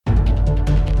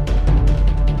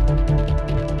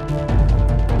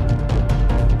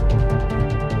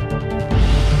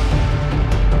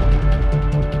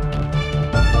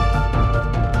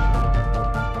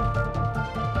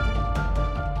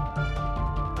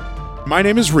My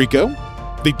name is Rico,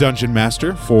 the Dungeon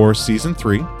Master for Season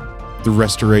 3, the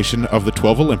restoration of the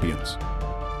 12 Olympians.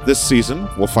 This season,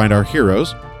 we'll find our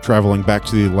heroes traveling back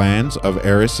to the lands of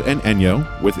Eris and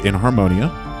Enyo within Harmonia,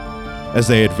 as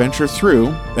they adventure through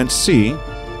and see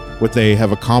what they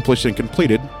have accomplished and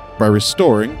completed by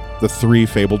restoring the 3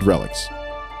 fabled relics,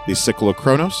 the Sickle of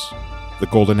Kronos, the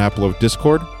Golden Apple of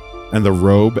Discord, and the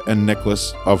Robe and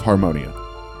Necklace of Harmonia.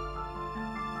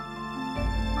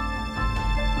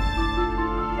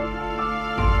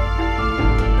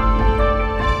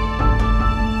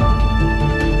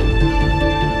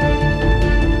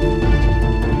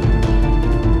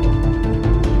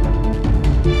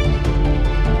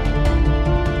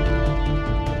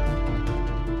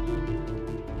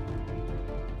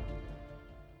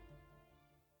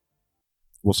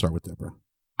 We'll start with Deborah.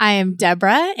 I am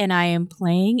Deborah, and I am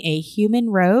playing a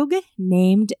human rogue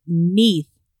named Neith.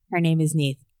 Her name is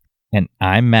Neith. And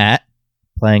I'm Matt,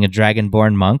 playing a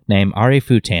dragonborn monk named Ari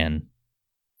Futan.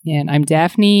 And I'm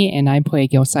Daphne, and I play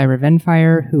Gilcyra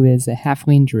Venfire, who is a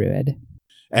halfling druid.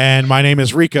 And my name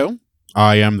is Rico.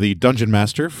 I am the Dungeon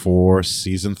Master for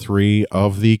Season 3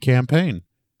 of the campaign.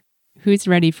 Who's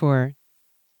ready for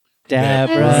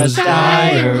Deborah's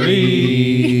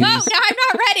Diary. Oh, no, I'm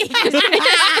not ready. Because we've been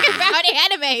talking about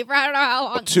anime for I don't know how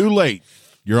long. Too late.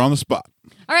 You're on the spot.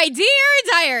 All right, dear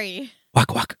diary.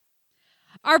 Wak wak.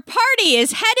 Our party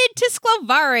is headed to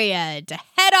Sklovaria to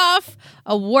head off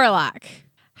a warlock.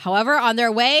 However, on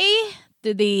their way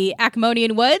through the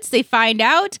Acmonian woods, they find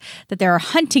out that there are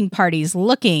hunting parties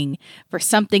looking for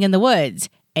something in the woods,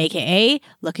 a.k.a.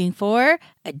 looking for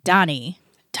a Donnie.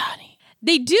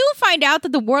 They do find out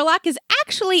that the warlock is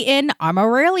actually in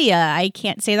Armorelia. I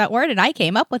can't say that word, and I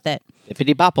came up with it.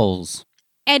 Bippity bopples.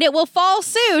 And it will fall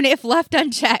soon if left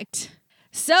unchecked.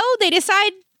 So they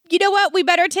decide, you know what? We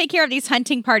better take care of these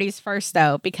hunting parties first,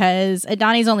 though, because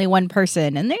Adani's only one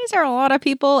person, and these are a lot of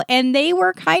people, and they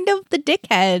were kind of the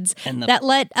dickheads that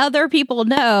let other people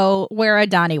know where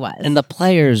Adani was. And the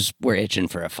players were itching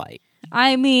for a fight.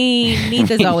 I mean, Neith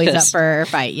is always up for a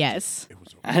fight, yes.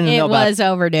 It was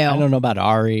overdue. I don't know about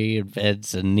Ari, and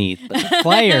Vince, and Neith, but the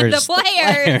players. the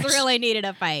players really needed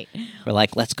a fight. We're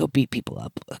like, let's go beat people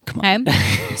up. Come on.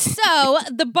 Okay. So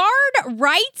the bard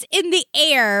writes in the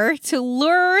air to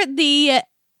lure the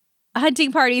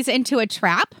hunting parties into a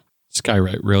trap.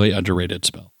 Skywrite, really underrated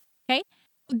spell. Okay.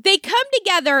 They come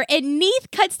together and Neith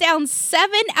cuts down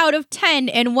 7 out of 10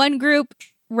 in one group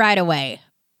right away.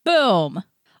 Boom.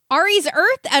 Ari's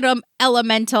earth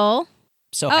elemental.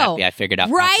 So happy I figured out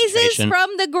rises from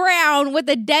the ground with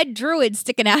a dead druid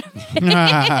sticking out of it.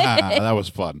 That was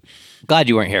fun. Glad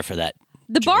you weren't here for that.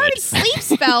 The bard sleep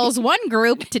spells one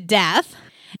group to death,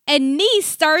 and Neith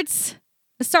starts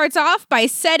off by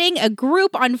setting a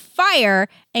group on fire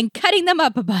and cutting them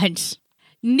up a bunch.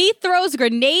 Neith throws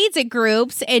grenades at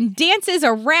groups and dances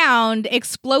around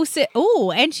explosive.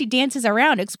 Oh, and she dances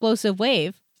around explosive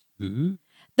wave. Mm-hmm.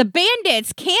 The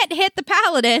bandits can't hit the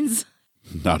paladins.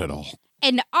 Not at all.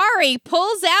 And Ari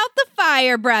pulls out the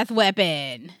fire breath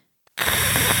weapon.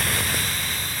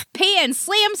 Pan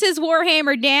slams his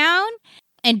warhammer down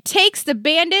and takes the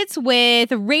bandits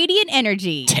with radiant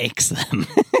energy. Takes them.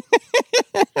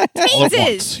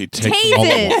 Tases. He takes them all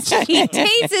at once. He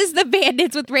tases the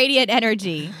bandits with radiant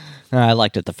energy. I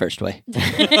liked it the first way.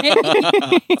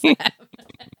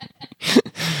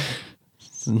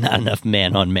 It's not enough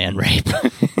man-on-man rape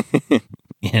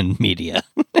in media.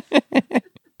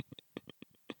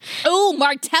 Oh,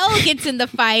 Martell gets in the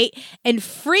fight and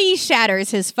freeze shatters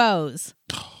his foes.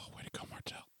 Oh, way to go,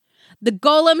 Martell. The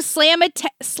golem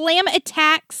slam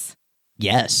attacks.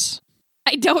 Yes.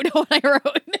 I don't know what I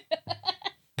wrote.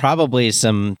 Probably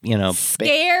some,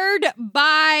 Scared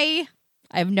by...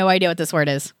 I have no idea what this word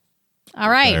is.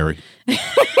 All right. Very.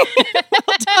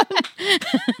 Well done.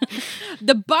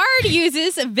 The bard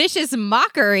uses vicious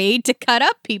mockery to cut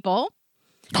up people.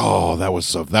 Oh, that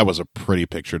was a pretty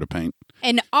picture to paint.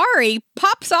 And Ari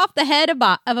pops off the head of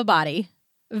a body.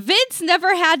 Vince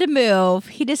never had to move.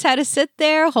 He just had to sit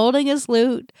there holding his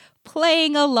lute,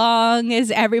 playing along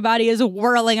as everybody is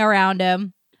whirling around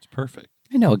him. It's perfect.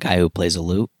 I know a guy who plays a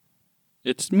lute.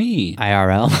 It's me.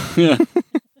 IRL. Yeah.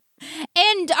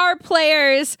 And our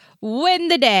players win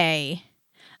the day.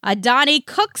 Adani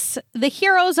cooks the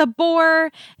heroes a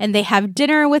boar, and they have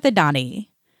dinner with Adani.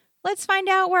 Let's find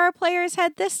out where our players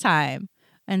head this time.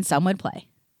 And some would play.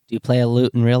 Do you play a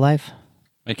lute in real life?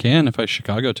 I can if I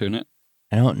Chicago tune it.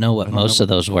 I don't know what most of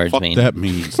those words Fuck mean. that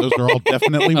means. Those are all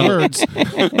definitely words.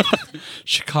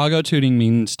 Chicago tuning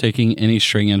means taking any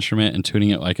string instrument and tuning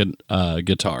it like a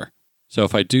guitar. So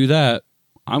if I do that,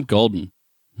 I'm golden.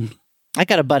 I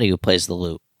got a buddy who plays the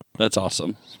lute. That's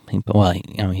awesome. Well,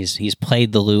 he's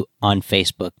played the lute on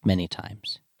Facebook many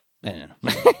times. I don't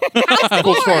know.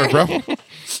 Cool story,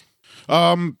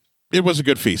 bro. It was a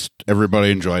good feast.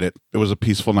 Everybody enjoyed it. It was a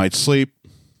peaceful night's sleep.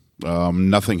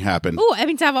 Nothing happened. Ooh, I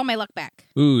mean to have all my luck back.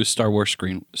 Ooh, Star Wars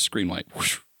screen light.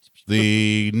 Whoosh.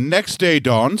 The next day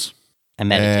dawns, I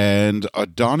meditate. and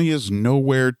Adani is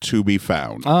nowhere to be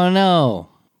found. Oh no!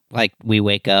 Like we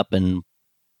wake up and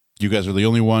You guys are the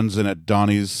only ones in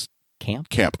Adani's camp.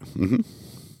 camp. hmm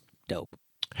Dope.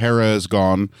 Hera is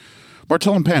gone.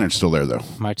 Martell and Pan are still there, though.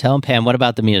 Martell and Pam. What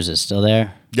about the muses? Still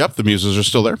there? Yep, the muses are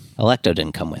still there. Electo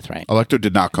didn't come with, right? Electo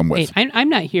did not come with. Wait, I'm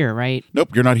not here, right?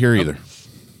 Nope, you're not here either.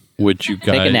 Would you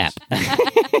guys Take a nap.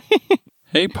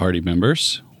 Hey, party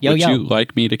members. Yo, Would yo. you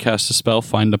like me to cast a spell,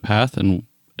 find a path, and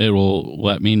it will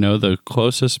let me know the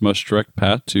closest, most direct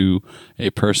path to a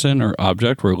person or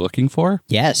object we're looking for?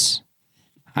 Yes.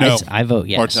 No. I vote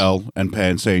yes. Martell and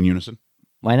Pan say in unison.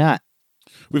 Why not?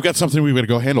 We've got something we've got to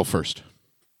go handle first.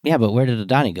 Yeah, but where did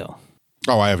Adani go?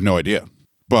 Oh, I have no idea.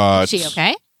 But Is she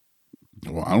okay?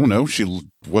 Well, I don't know. She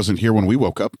wasn't here when we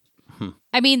woke up.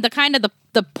 I mean, the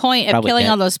point of Probably killing dead.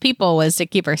 all those people was to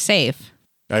keep her safe.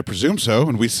 I presume so,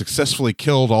 and we successfully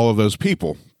killed all of those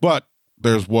people. But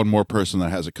there's one more person that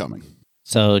has it coming.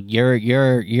 So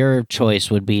your choice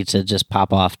would be to just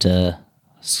pop off to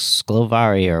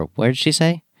Sklovari, or where did she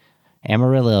say?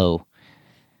 Amarillo.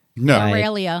 No, Right.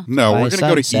 Aurelia. no, By we're going to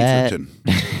go to sunset.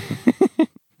 Etherton.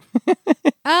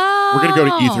 Oh. We're going to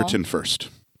go to Etherton first.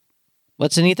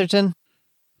 What's in Etherton?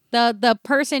 The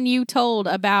person you told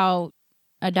about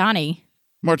Adani.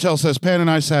 Martell says, Pan and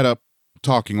I sat up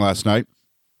talking last night,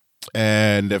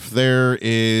 and if there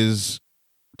is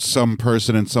some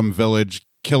person in some village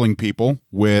killing people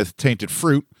with tainted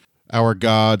fruit, our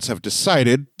gods have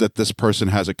decided that this person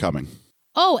has it coming.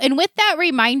 Oh, and with that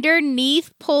reminder,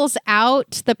 Neith pulls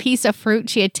out the piece of fruit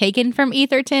she had taken from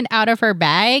Etherton out of her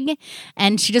bag,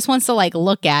 and she just wants to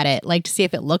look at it, to see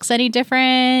if it looks any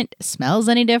different, smells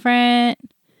any different,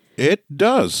 It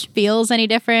does. feels any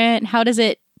different. How does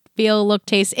it feel, look,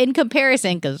 taste in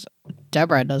comparison? Because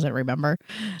Deborah doesn't remember.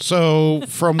 So,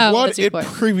 from Oh, what that's your it point.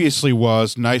 previously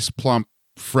was, nice, plump,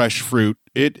 fresh fruit,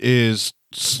 it is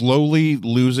slowly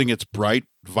losing its bright,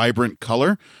 vibrant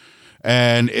color,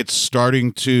 and it's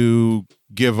starting to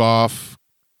give off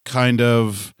kind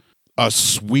of a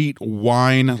sweet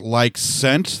wine-like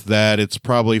scent that it's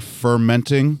probably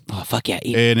fermenting Oh fuck yeah!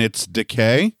 Eat. in its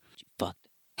decay. Fuck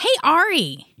Hey,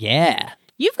 Ari, yeah,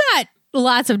 you've got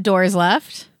lots of doors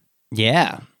left.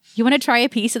 yeah. You want to try a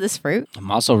piece of this fruit? I'm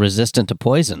also resistant to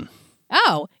poison.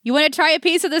 Oh, you want to try a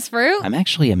piece of this fruit? I'm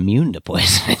actually immune to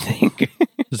poison. I think.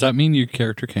 Does that mean your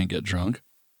character can't get drunk?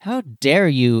 How dare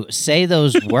you say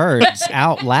those words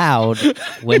out loud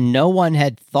when no one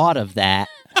had thought of that?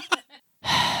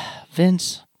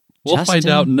 Vince, We'll Justin, find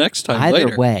out next time either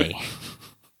later. way.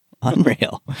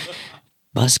 Unreal.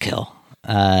 Buzzkill.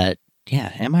 Yeah,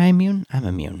 am I immune? I'm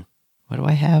immune. What do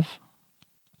I have?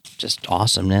 Just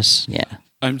awesomeness. Yeah.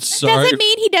 I'm sorry. Doesn't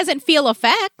mean he doesn't feel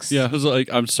effects. Yeah, I was like,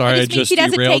 I'm sorry, I It just means just he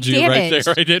doesn't derailed take you right damage.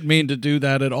 there. I didn't mean to do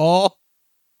that at all.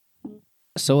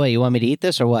 So what, you want me to eat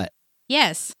this or what?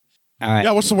 Yes. All right.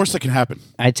 Yeah, what's the worst that can happen?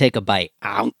 I take a bite.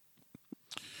 Ow.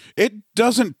 It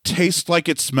doesn't taste like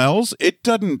it smells. It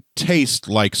doesn't taste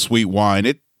like sweet wine.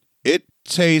 It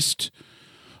tastes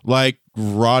like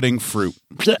rotting fruit.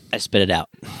 I spit it out.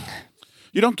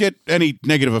 You don't get any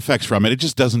negative effects from it. It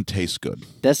just doesn't taste good.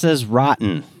 This is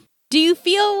rotten. Do you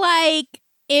feel like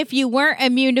if you weren't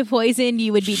immune to poison,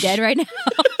 you would be dead right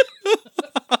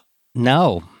now?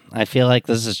 No, I feel like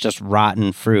this is just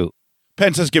rotten fruit.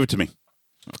 Penn says, give it to me.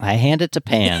 I hand it to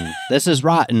Pan. This is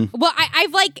rotten. Well,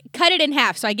 I've cut it in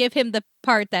half, so I give him the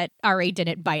part that Ari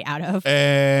didn't bite out of.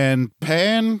 And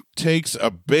Pan takes a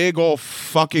big ol'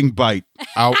 fucking bite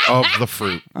out of the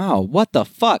fruit. Oh, what the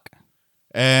fuck?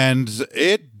 And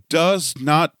it does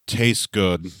not taste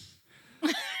good.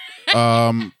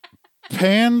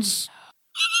 Pan's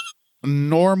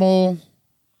normal,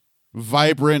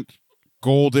 vibrant,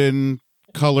 golden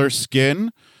color skin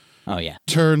Oh, yeah.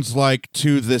 turns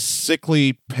to this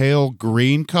sickly pale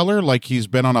green color, like he's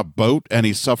been on a boat and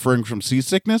he's suffering from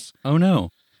seasickness. Oh,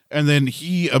 no. And then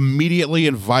he immediately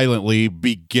and violently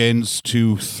begins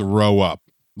to throw up,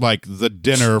 like the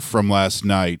dinner from last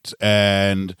night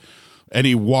and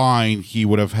any wine he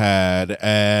would have had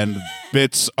and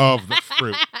bits of the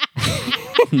fruit.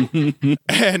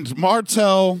 And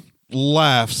Martell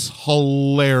laughs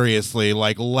hilariously,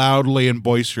 loudly and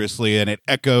boisterously, and it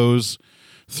echoes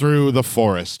through the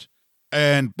forest.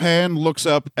 And Pan looks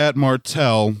up at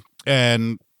Martell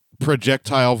and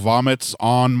projectile vomits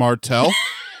on Martell.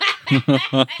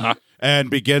 and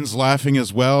begins laughing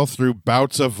as well through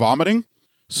bouts of vomiting.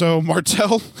 So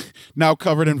Martell, now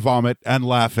covered in vomit and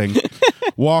laughing,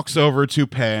 walks over to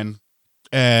Pan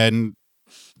and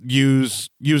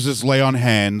uses lay on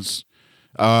hands,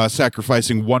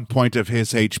 sacrificing 1 point of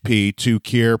his HP to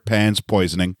cure Pan's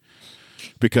poisoning.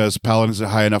 Because Paladins at a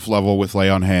high enough level with lay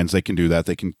on hands, they can do that.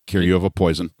 They can cure you of a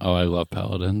poison. Oh, I love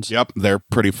Paladins. Yep, they're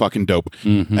pretty fucking dope.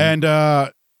 Mhm.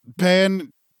 And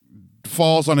Pan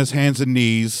falls on his hands and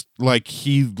knees like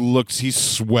he's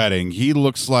sweating. He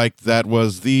looks like that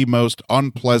was the most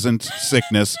unpleasant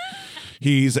sickness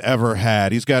he's ever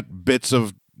had. He's got bits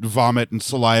of vomit and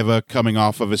saliva coming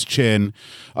off of his chin.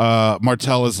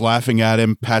 Martell is laughing at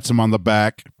him, pats him on the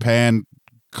back. Pan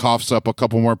coughs up a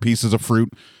couple more pieces of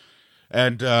fruit,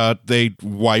 and they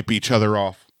wipe each other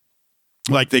off.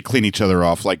 Like they clean each other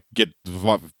off. Like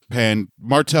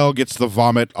Martell gets the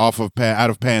vomit off of out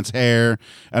of Pan's hair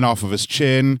and off of his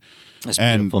chin. That's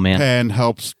And beautiful, man. Pan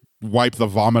helps wipe the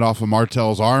vomit off of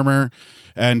Martell's armor.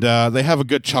 And they have a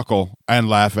good chuckle and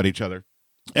laugh at each other.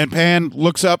 And Pan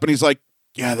looks up and he's like,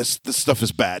 yeah, this stuff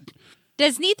is bad.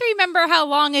 Does Neith remember how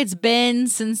long it's been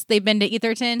since they've been to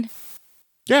Etherton?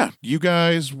 Yeah, you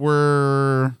guys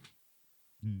were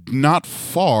not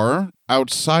far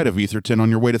outside of Etherton on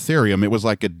your way to Therium. It was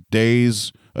like a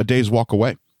day's walk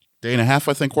away. Day and a half,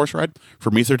 I think, horse ride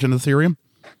from Etherton to Therium.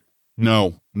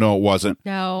 No, it wasn't.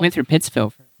 No. Went through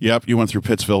Pittsville. Yep, you went through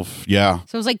Pittsville. Yeah.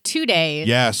 So it was like 2 days.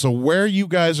 Yeah, so where you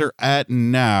guys are at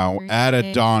now, 3 at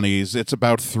days. Adani's, it's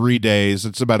about 3 days.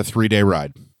 It's about a 3-day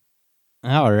ride.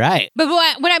 All right. But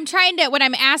what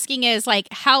I'm asking is like,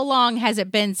 how long has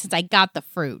it been since I got the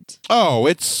fruit? Oh,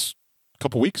 it's a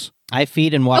couple weeks. I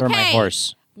feed and water my Okay.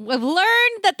 horse. We've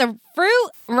learned that the fruit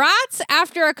rots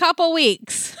after a couple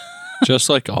weeks. Just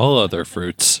like all other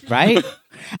fruits. Right?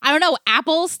 I don't know.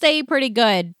 Apples stay pretty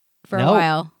good for a Nope.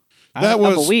 while. That a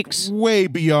couple was weeks. way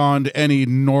beyond any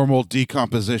normal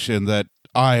decomposition that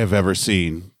I have ever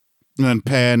seen. And then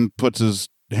Pan puts his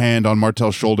hand on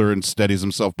Martell's shoulder and steadies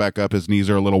himself back up. His knees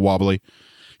are a little wobbly.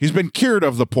 He's been cured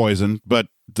of the poison, but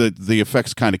the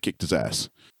effects kind of kicked his ass.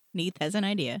 Neith has an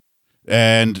idea.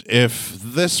 And if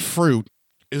this fruit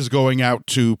is going out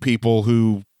to people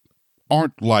who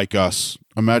aren't like us,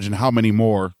 imagine how many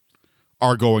more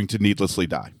are going to needlessly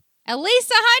die. At least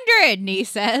 100, Neith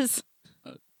says.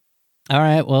 All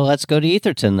right. Well, let's go to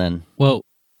Etherton then. Well,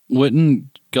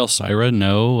 wouldn't Gelsira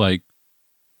know, like,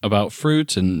 about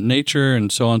fruits and nature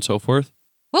and so on and so forth?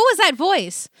 What was that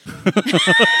voice?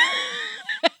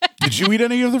 Did you eat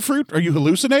any of the fruit? Are you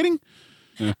hallucinating?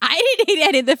 I didn't eat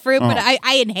any of the fruit, but Oh.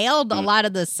 I inhaled a lot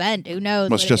of the scent. Who knows?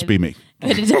 Must what just it be me.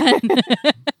 could have done.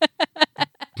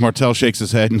 Martell shakes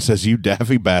his head and says, "You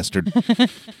daffy bastard."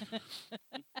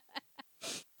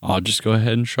 I'll just go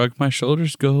ahead and shrug my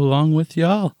shoulders, go along with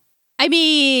y'all. I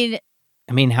mean,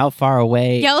 How far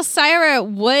away? Gelsira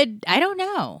would. I don't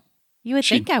know. You would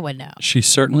She- think I would know. She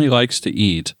certainly likes to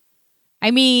eat. I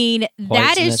mean,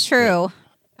 that is Poisonous true.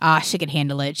 She could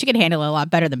handle it. She could handle it a lot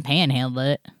better than Pan handled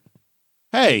it.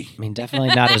 Hey, Definitely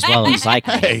not as well as I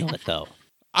can Hey. handle it, though.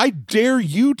 I dare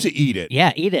you to eat it.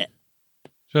 Yeah, eat it.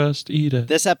 Just eat it.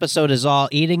 This episode is all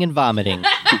eating and vomiting.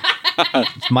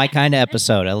 It's my kind of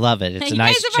episode. I love it. It's a You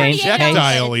nice guys have already change ate of all of pace. it.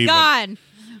 Projectile It's even. gone.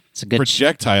 It's a good.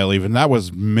 Projectile even. That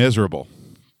was miserable.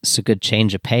 It's a good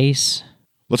change of pace.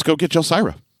 Let's go get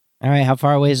Gelsira. All right. How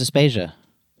far away is Aspasia?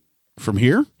 From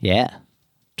here? Yeah,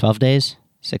 12 days,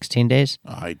 16 days.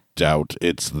 I doubt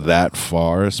it's that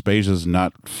far. Aspasia's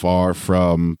not far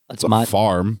from It's the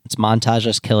farm. It's montage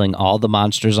us killing all the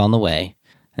monsters on the way,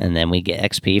 and then we get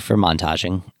XP for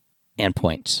montaging and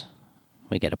points.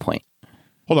 We get a point,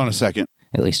 Hold on a second.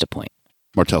 at least a point.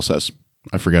 Martell says,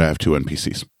 I forget I have 2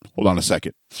 NPCs. Hold on a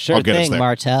second. Sure I'll get us thing, there.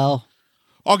 Martell.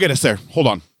 I'll get us there. Hold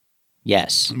on.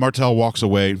 Yes. Martell walks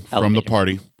away from the Elevator.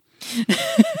 party.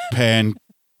 Pan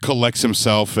collects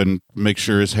himself and makes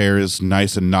sure his hair is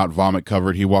nice and not vomit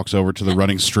covered. He walks over to the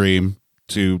running stream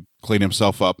to clean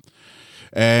himself up.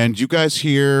 And you guys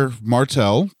hear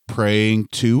Martell praying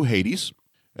to Hades.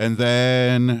 And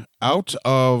then out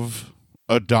of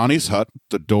Adani's hut,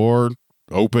 the door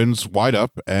opens wide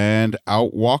up and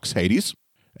out walks Hades.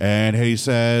 And Hades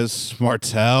says,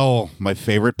 Martell, my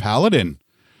favorite paladin,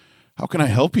 how can I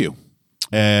help you?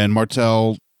 And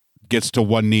Martell gets to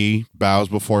one knee, bows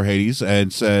before Hades,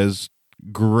 and says,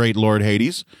 Great Lord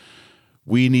Hades,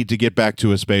 we need to get back to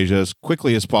Aspasia as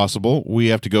quickly as possible. We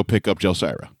have to go pick up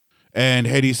Gelsira. And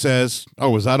Hades says,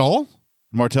 Oh, is that all?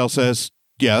 Martell says,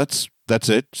 Yeah, that's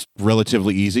it. It's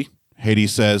relatively easy.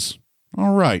 Hades says,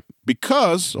 All right,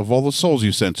 because of all the souls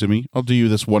you sent to me, I'll do you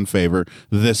this one favor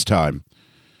this time.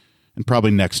 And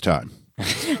probably next time.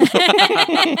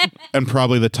 And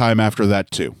probably the time after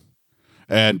that, too.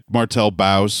 And Martell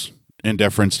bows in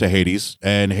deference to Hades,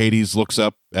 and Hades looks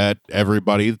up at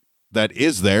everybody that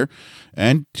is there,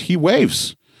 and he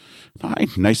waves. Hi,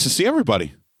 nice to see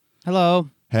everybody. Hello.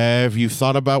 Have you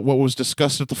thought about what was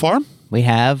discussed at the farm? We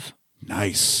have.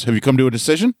 Nice. Have you come to a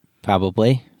decision?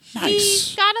 Probably. We've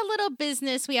Nice. got a little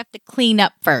business we have to clean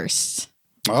up first.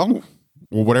 Oh,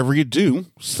 well, whatever you do,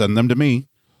 send them to me.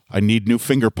 I need new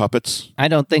finger puppets. I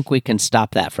don't think we can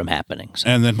stop that from happening. So.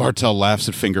 And then Martell laughs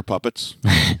at finger puppets.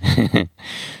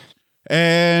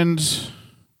 And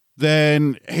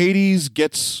then Hades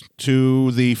gets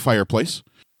to the fireplace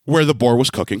where the boar was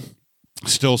cooking,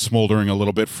 still smoldering a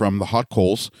little bit from the hot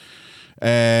coals.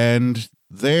 And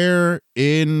there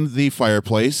in the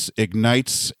fireplace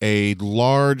ignites a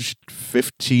large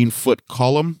 15-foot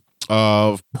column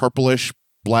of purplish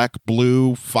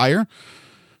black-blue fire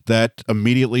that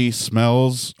immediately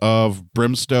smells of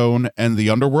brimstone and the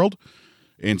underworld.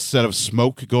 Instead of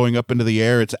smoke going up into the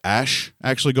air, it's ash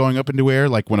actually going up into air,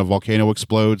 like when a volcano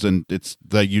explodes and it's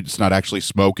not actually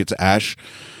smoke, it's ash.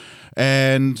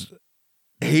 And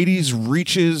Hades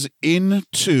reaches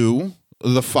into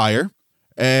the fire,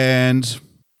 and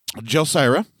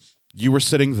Jelsira, you were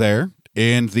sitting there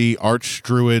in the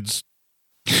Archdruid's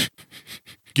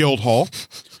guild hall,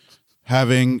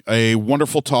 having a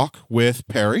wonderful talk with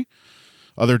Perry.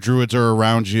 Other druids are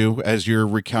around you as you're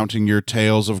recounting your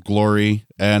tales of glory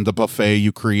and the buffet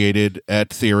you created at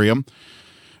Therium.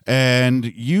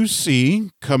 And you see,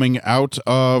 coming out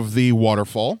of the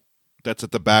waterfall that's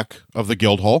at the back of the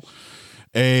guild hall,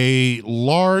 a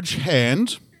large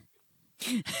hand.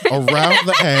 Around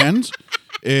the hand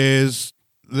is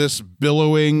this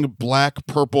billowing black,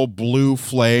 purple, blue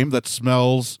flame that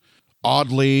smells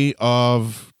oddly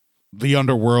of the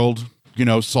underworld,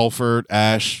 sulfur,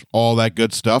 ash, all that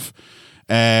good stuff,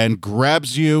 and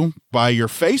grabs you by your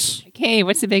face Okay,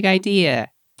 what's the big idea?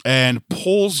 and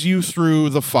pulls you through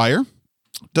the fire.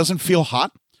 Doesn't feel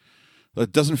hot.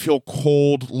 It doesn't feel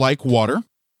cold like water.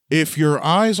 If your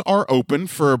eyes are open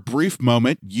for a brief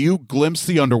moment, you glimpse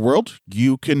the underworld.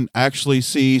 You can actually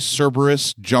see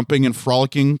Cerberus jumping and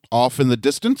frolicking off in the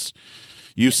distance.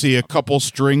 You see a couple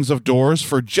strings of doors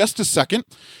for just a second,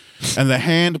 and the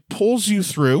hand pulls you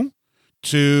through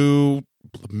to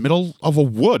the middle of a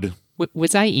wood.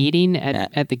 Was I eating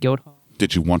at the guild hall?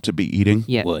 Did you want to be eating?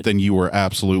 Yeah. Wood. Then you were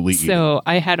absolutely eating. So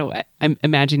I'm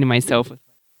imagining myself with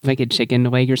like a chicken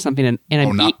leg or something, and I'm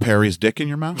Oh, not Perry's dick in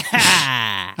your mouth?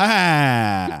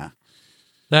 Ha!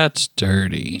 That's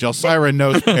dirty. Jelsira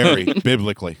knows Perry,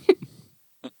 biblically.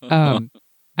 I'm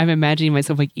imagining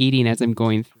myself like eating as I'm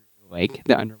going through like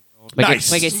the underworld. Like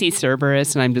Nice. I see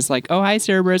Cerberus, and I'm just like, oh, hi,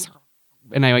 Cerberus.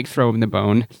 And I like throw him the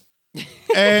bone.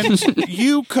 And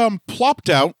you come plopped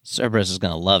out Cerberus is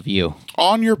going to love you.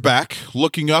 on your back,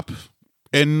 looking up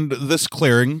in this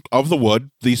clearing of the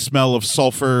wood. The smell of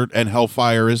sulfur and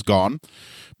hellfire is gone.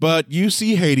 But you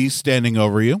see Hades standing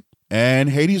over you, and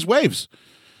Hades waves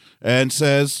and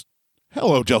says,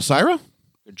 "Hello, Jelsira."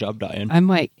 Good job, Diane. I'm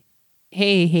like,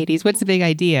 hey, Hades, what's the big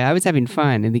idea? I was having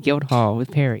fun in the guild hall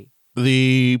with Perry.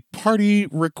 The party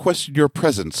requested your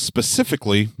presence.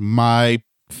 Specifically, my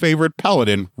favorite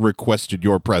paladin requested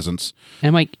your presence. And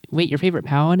I'm like, wait, your favorite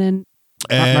paladin?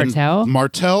 And Martell?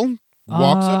 Martell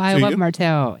walks up to I you love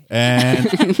Martell. and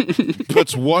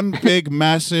puts one big,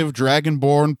 massive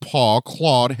dragonborn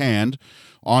clawed hand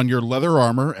on your leather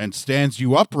armor and stands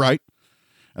you upright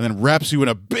and then wraps you in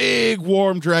a big,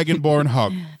 warm dragonborn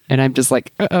hug And I'm just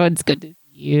like, oh, it's good to see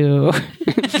you.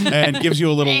 and gives you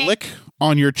a little lick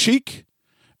on your cheek.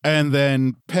 And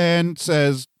then Pan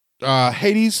says,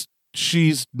 Hades,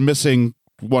 she's missing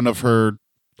one of her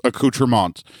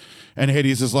accoutrements. And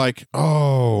Hades is like,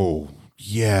 oh,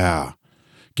 yeah.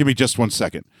 Give me just 1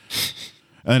 second.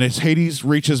 And as Hades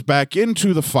reaches back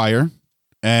into the fire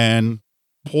and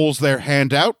pulls their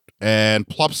hand out and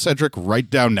plops Cedric right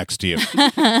down next to you.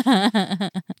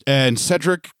 And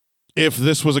Cedric, if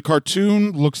this was a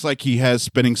cartoon, looks like he has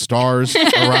spinning stars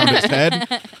around his head.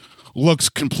 Looks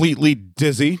completely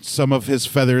dizzy. Some of his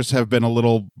feathers have been a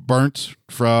little burnt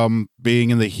from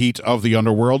being in the heat of the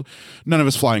underworld. None of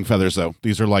his flying feathers, though.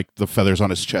 These are like the feathers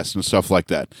on his chest and stuff like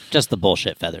that. Just the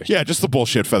bullshit feathers. Yeah, just the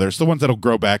bullshit feathers. The ones that'll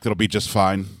grow back, that'll be just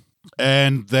fine.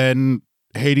 And then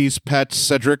Hades pats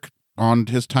Cedric on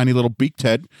his tiny little beaked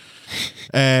head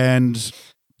and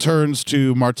turns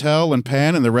to Martell and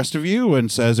Pan and the rest of you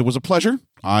and says, it was a pleasure.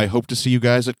 I hope to see you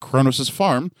guys at Kronos'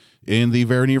 farm in the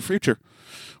very near future.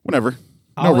 Whenever.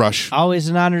 No rush. Always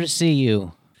an honor to see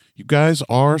you. You guys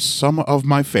are some of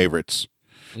my favorites.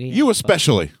 You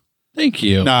especially. Thank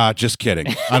you. Nah, just kidding.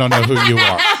 I don't know who you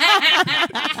are.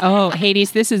 Oh,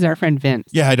 Hades, this is our friend Vince.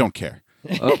 Yeah, I don't care.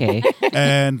 Okay.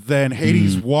 And then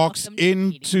Hades walks Welcome to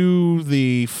Hades. into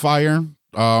the fire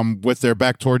with their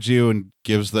back towards you and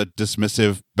gives the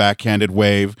dismissive backhanded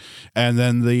wave. And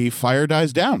then the fire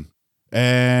dies down.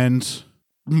 And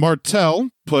Martell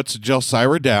puts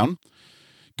Jelsira down,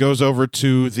 goes over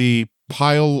to the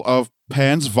pile of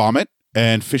Pan's vomit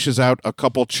and fishes out a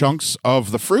couple chunks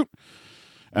of the fruit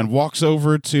and walks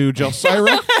over to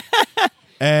Jelsira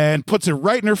and puts it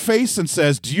right in her face and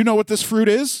says, "Do you know what this fruit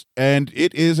is?" And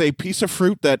it is a piece of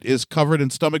fruit that is covered in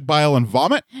stomach bile and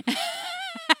vomit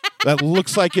that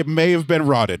looks like it may have been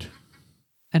rotted.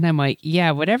 And I'm like,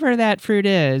 yeah, whatever that fruit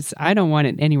is, I don't want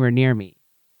it anywhere near me.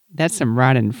 That's some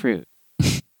rotten fruit.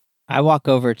 I walk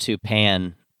over to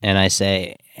Pan and I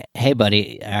say, "Hey,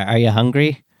 buddy, are you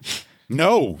hungry?"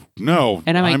 No.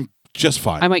 And I'm like- I'm just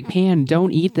fine. I'm like, Pan,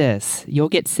 don't eat this. You'll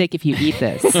get sick if you eat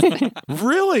this.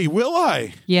 Really? Will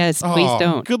I? Yes, please Oh,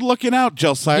 don't. Good looking out,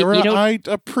 Jelsira. You don't- I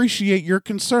appreciate your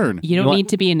concern. You don't want- need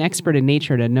to be an expert in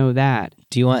nature to know that.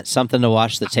 Do you want something to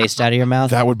wash the taste out of your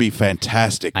mouth? That would be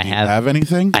fantastic. I Do you have- have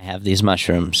anything? I have these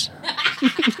mushrooms.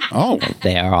 Oh,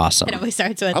 They are awesome. It always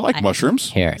starts with I like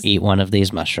mushrooms. Here, eat one of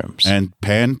these mushrooms. And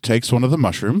Pan takes one of the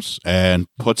mushrooms and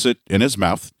puts it in his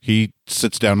mouth. He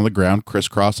sits down on the ground,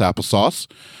 crisscross applesauce,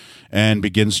 and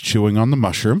begins chewing on the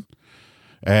mushroom.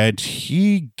 And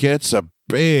he gets a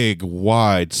big,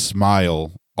 wide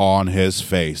smile on his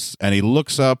face. And he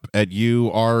looks up at you,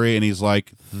 Ari, and he's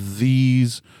like,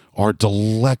 "These are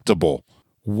delectable.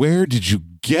 Where did you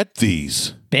get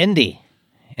these?" Bendy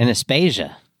in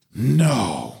Aspasia.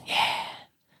 No. Yeah.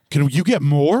 Can you get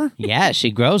more? Yeah,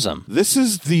 she grows them. This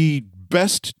is the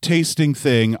best tasting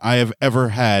thing I have ever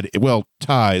had. Well,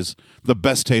 Ty's the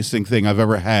best tasting thing I've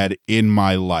ever had in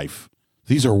my life.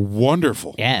 These are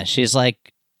wonderful. Yeah, she's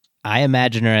like, I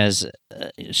imagine her as,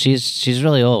 she's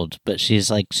really old, but she's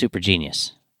like super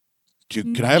genius.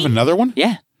 Can I have another one?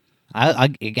 Yeah. I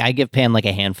give Pan like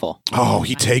a handful. Oh,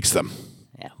 he takes them.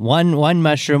 Yeah. One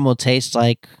mushroom will taste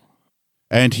like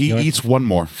And he eats one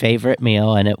more. favorite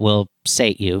meal and it will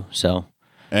sate you. So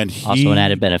And he also an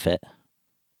added benefit.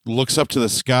 looks up to the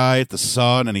sky at the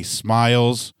sun and he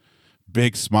smiles.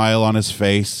 Big smile on his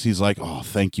face. He's like, "Oh,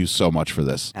 thank you so much for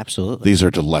this. Absolutely. These are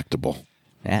delectable."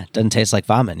 Yeah. Doesn't taste like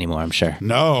vomit anymore, I'm sure.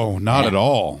 No, not at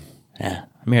all. Yeah.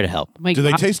 I'm here to help. I'm like, Do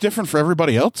they taste different for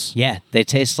everybody else? Yeah. They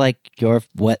taste like your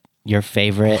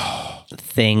favorite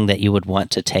thing that you would want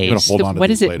to I'm going taste. to hold on to what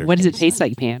these is it? later. What does it taste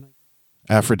like, Pan?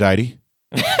 Aphrodite.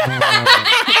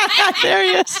 There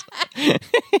he is.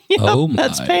 Oh my!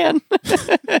 That's Pan.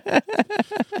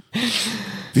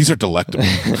 These are delectable.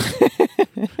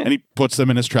 And he puts them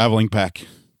in his traveling pack.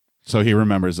 So he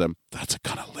remembers them. That's a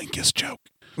cunnilingus joke.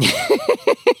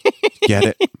 Get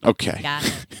it? Okay.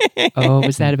 Got it. Oh,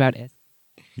 was that about it?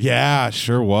 Yeah,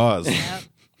 sure was. Yep.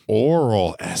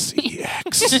 Oral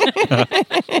sex.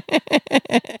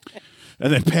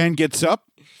 And then Pan gets up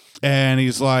and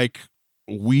he's like,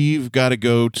 "We've got to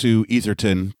go to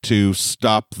Etherton to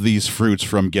stop these fruits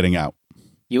from getting out."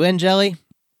 You in, Jelly?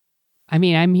 I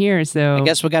mean, I'm here, so. I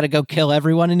guess we got to go kill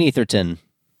everyone in Etherton.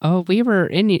 Oh, we were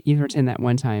in Everton that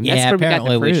one time. That's Yeah, where we got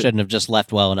apparently the we fruit. shouldn't have just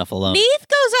left well enough alone. Neith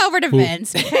goes over to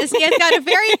Vince because he has got a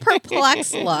very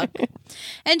perplexed look.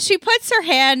 And she puts her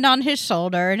hand on his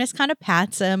shoulder and just kind of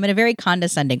pats him in a very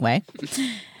condescending way.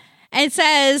 And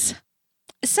says,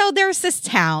 "So there's this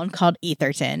town called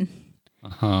Etherton,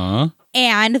 Huh?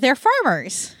 and they're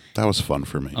farmers. That was fun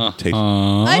for me. Tasty.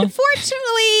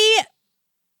 Unfortunately,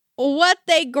 what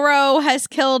they grow has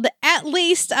killed at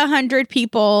least 100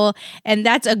 people, and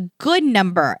that's a good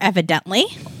number, evidently.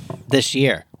 This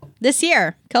year. This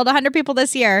year, killed 100 people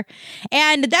this year,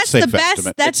 and that's Safe the best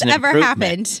estimate. that's It's an ever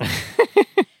improvement.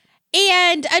 happened.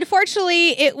 And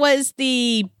unfortunately, it was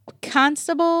the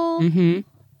constable Mhm.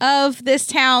 of this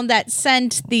town that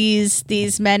sent these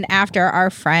men after our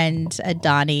friend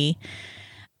Donnie.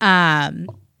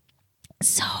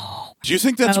 So Do you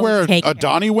think that's Oh, where take it.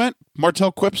 Adani went?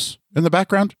 Martell quips in the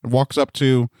background and walks up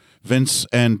to Vince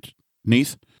and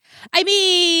Neith. I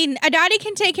mean, Adani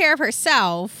can take care of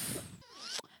herself.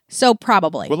 So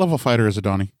probably. What level fighter is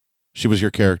Adani? She was your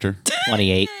character.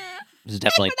 28. This is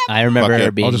definitely. I remember Fuck her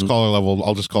it. being I'll just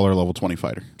call her level 20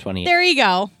 fighter. 28. There you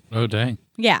go. Oh dang!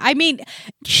 Yeah, I mean,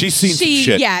 She's seen some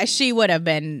shit. yeah, she would have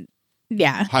been.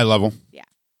 Yeah. High level.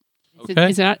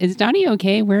 Okay. Is Donnie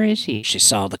okay? Where is she? She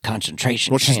saw the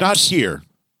concentration Well, she's not camps. here.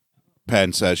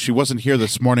 Pan says she wasn't here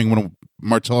this morning when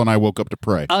Martell and I woke up to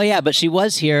pray. Oh yeah, but she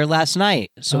was here last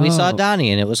night, so we saw Oh.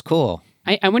 Donnie, and it was cool.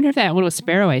 I wonder if that little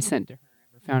sparrow I sent to her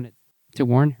ever found it to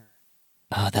warn her.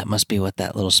 Oh, that must be what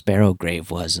that little sparrow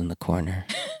grave was in the corner.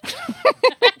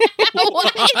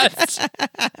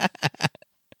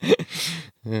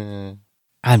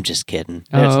 I'm just kidding.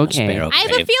 Oh, There's no okay. sparrow I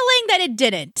have a grave. feeling that it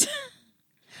didn't.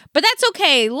 But that's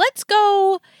okay. Let's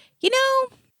go, in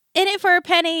it for a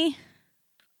penny,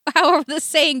 however the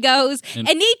saying goes. And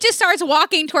Neat just starts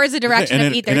walking towards the direction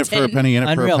of Etherton. in it for a penny, in it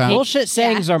for a Unreal. pound. Bullshit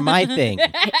sayings are my thing.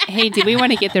 Hey, do we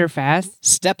want to get there fast?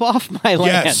 Step off my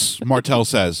land. Yes, Martell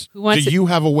says. Who wants Do you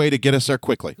have a way to get us there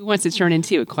quickly? Who wants to turn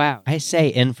into a cloud? I say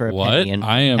in for a What? penny and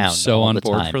I am pound so all on the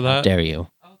board time. for How that. dare you?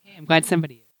 Okay, I'm glad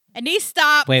somebody. And he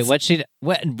stops. Wait, what?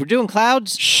 We're doing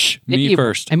clouds? Shh, If me you-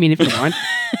 first. I mean, if you want.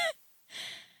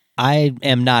 I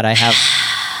am not. I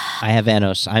have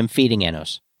Anos. I'm feeding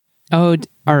Anos. Oh,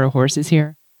 are horses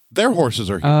here? Their horses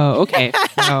are here. Oh, okay.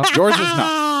 Oh. Yours is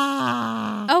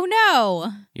not. Oh,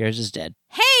 no. Yours is dead.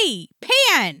 Hey,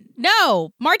 Pan.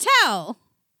 No, Martell.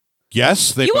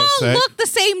 Yes, they You both all say. look the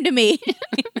same to me.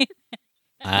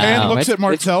 Pan Wow. looks at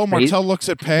Martell. it's Martell looks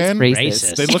at Pan. It's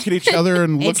racist. They look at each other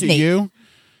and look It's at Nate. you.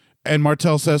 And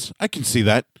Martell says, I can see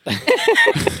that.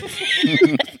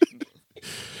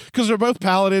 Because they're both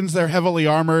paladins. They're heavily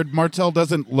armored. Martell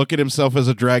doesn't look at himself as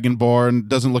a dragonborn,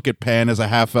 doesn't look at Pan as a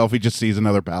half-elf. He just sees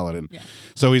another paladin. Yeah.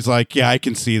 So he's like, yeah, I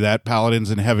can see that.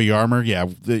 Paladins in heavy armor. Yeah,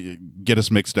 get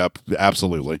us mixed up.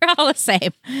 Absolutely. We're all the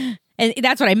same. And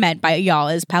that's what I meant by y'all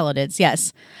as paladins.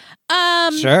 Yes.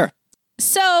 Sure.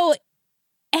 So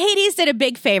Hades did a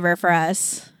big favor for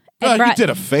us. And Well, he did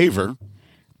a favor.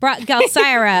 brought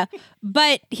Gelsira,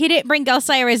 but he didn't bring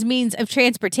Gelsira's means of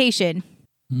transportation.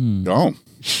 Oh,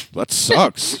 that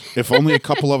sucks. If only a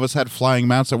couple of us had flying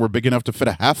mounts that were big enough to fit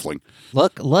a halfling.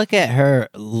 Look at her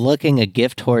looking a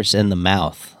gift horse in the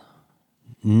mouth.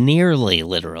 Nearly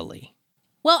literally.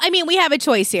 Well, I mean, we have a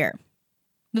choice here.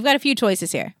 We've got a few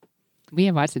choices here. We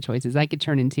have lots of choices. I could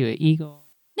turn into an eagle.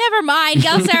 Never mind.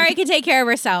 Gelsira can take care of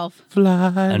herself.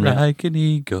 Fly Unreal. like an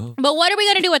eagle. But what are we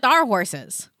going to do with our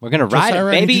horses? We're gonna ride it,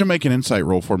 Sarah, I need baby. you to make an insight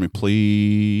roll for me,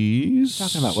 please.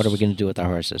 Talking about what are we gonna do with our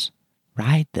horses?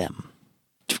 Ride them.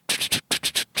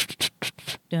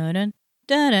 Dun,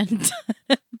 dun,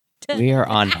 dun. We are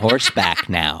on horseback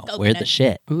now. We're the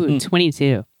shit. Ooh,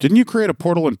 22. Didn't you create a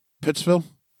portal in Pittsville?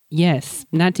 Yes,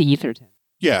 not to Etherton.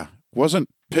 Yeah. Wasn't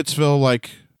Pittsville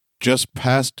like just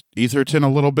past Etherton a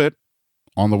little bit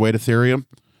on the way to Therium?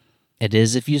 It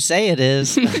is if you say it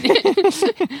is.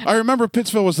 I remember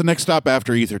Pittsville was the next stop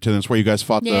after Etherton. That's where you guys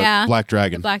fought Yeah. the Black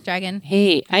Dragon. Black Dragon.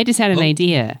 Hey, I just had an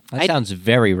idea. That sounds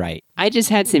very right. I just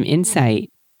had some insight.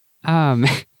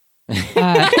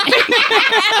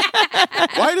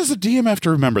 Why does the DM have to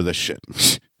remember this shit? You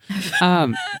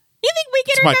think we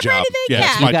can It's my remember job. anything?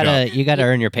 Yeah, it's my You gotta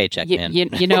earn your paycheck, man.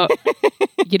 You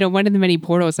know, one of the many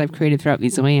portals I've created throughout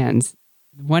these lands.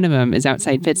 One of them is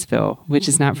outside Pittsville, which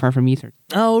is not far from Etherton.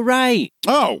 Oh right.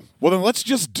 Oh, well then let's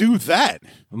just do that.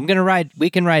 I'm gonna ride. We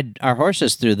can ride our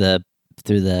horses through the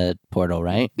portal,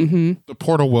 right? Mm-hmm. The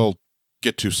portal will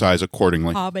get to size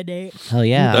accordingly. Accommodate. Hell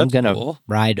yeah! Ooh, I'm that's gonna cool.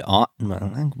 ride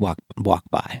on. Walk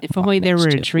by. If Walk only there next were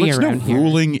a to. tree Well, there's around no here.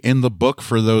 ruling in the book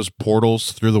for those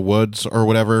portals through the woods or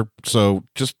whatever. So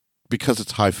just because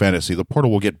it's high fantasy, the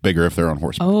portal will get bigger if they're on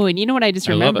horseback. Oh, and you know what I just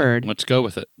I love remembered? it. Let's go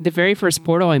with it. The very first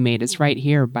portal I made is right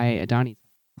here by Adani.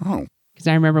 Oh, Because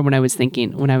I remember when I was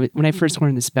thinking, when I first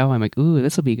learned the spell, I'm like, ooh,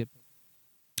 this will be good.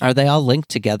 Are they all linked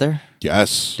together?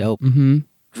 yes. Dope. Mm-hmm.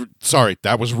 Sorry,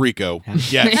 that was Rico. Yes,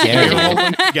 dare they're you. all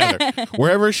linked together.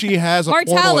 Wherever she has a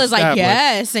Martell portal is like, established,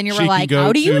 yes. And you she were can like, go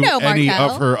how do you to know, any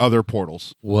Martell? of her other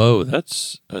portals. Whoa,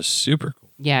 that's a super cool.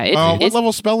 Yeah, What it's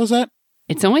level spell is that?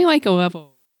 it's only like a level.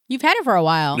 You've had it for a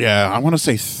while. Yeah, I want to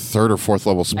say third or fourth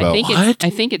level spell. I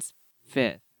think it's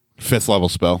fifth. Fifth level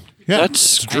spell. Yeah,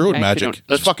 That's- it's druid I magic. don't- It's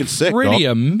That's fucking sick. Pretty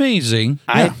dog. amazing.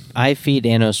 I feed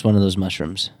Anos one of those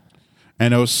mushrooms.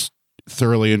 Anos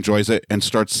thoroughly enjoys it and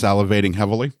starts salivating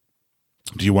heavily.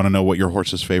 Do you want to know what your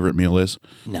horse's favorite meal is?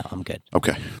 No, I'm good.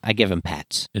 Okay. I give him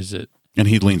pats. Is it? And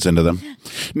he leans into them.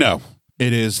 No,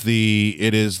 it is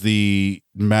the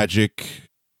magic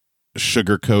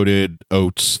sugar-coated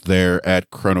oats there at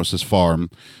Kronos' farm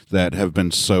that have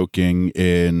been soaking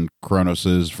in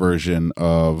Kronos' version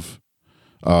of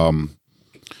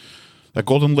that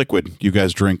golden liquid you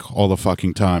guys drink all the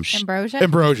fucking time. Ambrosia?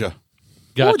 Ambrosia. Oh,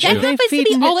 Gotcha. that happens to me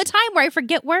feeding all the time where I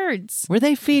forget words. Were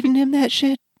they feeding him that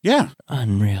shit? Yeah.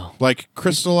 Unreal. Like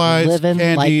crystallized, Living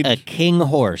candied, like a king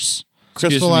horse.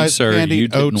 crystallized Excuse me, sir, you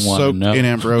candied didn't oats wanna soaked know. in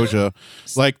ambrosia.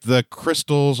 Like the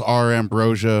crystals are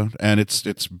ambrosia, and it's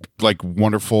like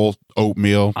wonderful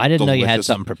oatmeal. I didn't know you had delicious.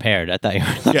 something prepared. I thought you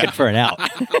were looking Yeah. for an out.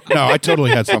 No, I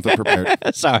totally had something prepared.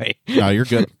 Sorry. No, you're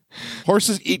good.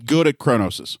 Horses eat good at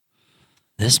Kronos's.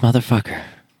 This motherfucker.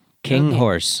 King Okay.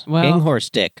 Horse. Well- King Horse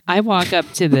Dick. I walk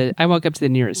up to the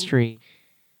nearest tree.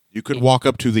 You could walk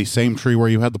up to the same tree where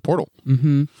you had the portal,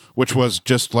 Mm-hmm. which was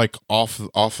just like off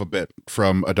a bit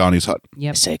from Adani's hut. I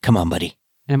Yep. say, come on, buddy.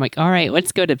 And I'm like, all right,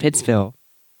 let's go to Pittsville.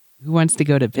 Who wants to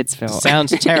go to Pittsville?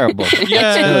 Sounds terrible. Let's go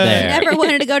Yeah. there. Never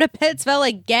wanted to go to Pittsville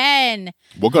again.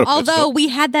 We'll go to Although Pittsville. we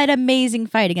had that amazing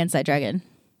fight against that dragon.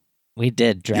 We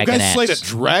did You Dragon guys Axe. slayed a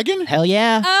dragon? Hell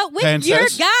yeah. With Pan your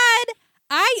says? god,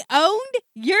 I owned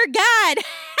your god.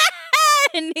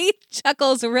 And he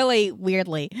chuckles really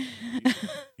weirdly.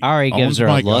 Ari gives her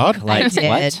a Owned my look god? like, I did.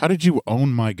 what? How did you own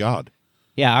my god?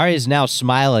 Yeah, Ari's now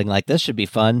smiling like, this should be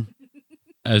fun.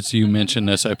 As you mentioned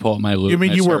this, I pull out my lute. You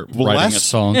mean and I you were start writing a blessed?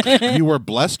 song? You were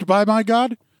blessed by my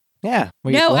god? Yeah.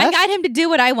 Were you No, I blessed? got him to do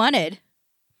what I wanted.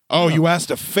 Oh, you asked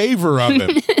a favor of him.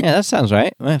 Yeah, that sounds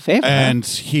right. Favor. And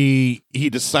he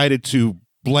decided to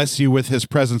bless you with his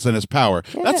presence and his power.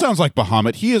 That sounds like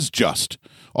Bahamut. He is just.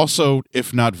 Also,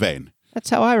 if not vain. That's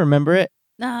how I remember it.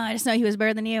 No, I just know he was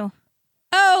better than you.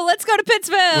 Oh, let's go to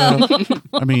Pittsville.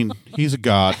 I mean, he's a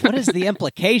god. What is the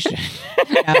implication?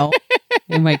 No.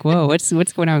 I'm like, whoa, what's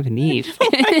going on with Neith?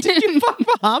 Did you fuck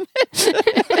Bahamut?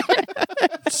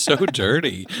 So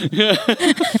dirty.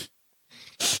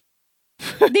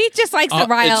 He just likes to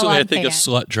rile Instantly, I on think a Pan.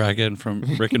 slut dragon from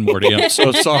Rick and Morty. I'm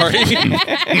so sorry.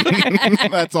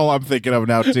 That's all I'm thinking of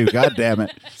now, too. God damn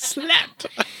it. Slapped.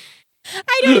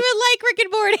 I don't even like Rick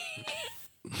and Morty.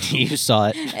 You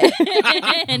saw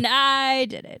it. And I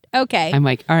did it. Okay. I'm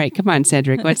like, all right, come on,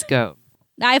 Cedric, let's go.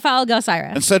 I follow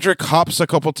Gosira. And Cedric hops a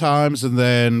couple times and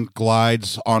then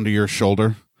glides onto your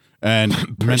shoulder.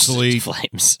 And mentally,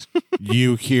 Flames.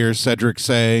 you hear Cedric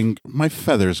saying, "My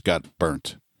feathers got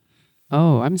burnt."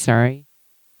 Oh, I'm sorry.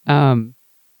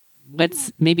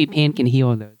 Let's maybe Pan can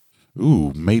heal those.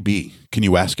 Ooh, maybe. Can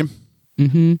you ask him?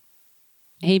 Mm-hmm.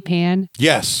 Hey, Pan.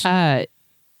 Yes.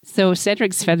 So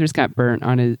Cedric's feathers got burnt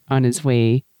on his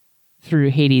way through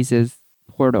Hades'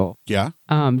 portal. Yeah.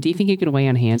 Do you think you could lay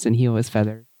on hands and heal his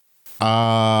feathers?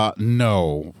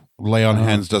 No. Lay on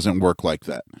hands doesn't work like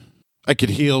that. I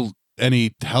could heal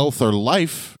any health or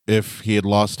life if he had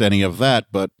lost any of that,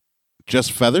 but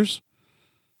just feathers?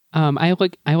 I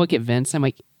look at Vince. I'm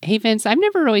like, hey, Vince, I've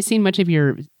never really seen much of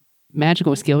your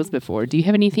magical skills before. Do you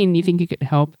have anything you think you could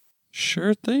help?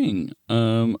 Sure thing.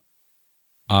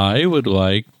 I would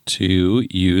like to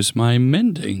use my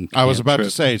mending. I was about to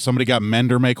cantrip. say, somebody got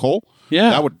mend or make whole?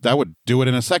 Yeah. That would do it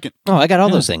in a second. Oh, I got all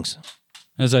Yeah. those things.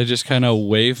 As I just kind of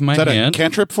wave my Is that hand. a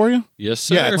cantrip for you? Yes,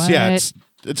 sir. Yeah,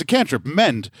 it's a cantrip.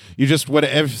 Mend. You just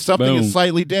if something Boom. is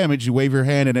slightly damaged, you wave your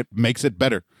hand and it makes it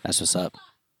better. That's what's up.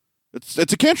 It's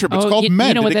a cantrip. It's called you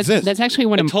mend. know what? It exists. That's actually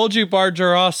one I of told you,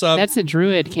 Bargerossa. that's a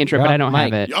druid cantrip, but I don't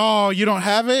Mike. have it. Oh, you don't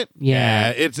have it?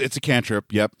 Yeah. it's a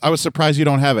cantrip. Yep. I was surprised you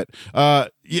don't have it.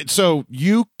 So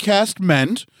you cast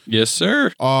mend Yes,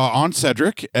 sir. on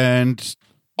Cedric, and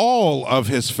all of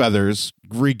his feathers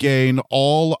regain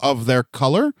all of their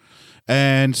color,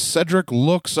 and Cedric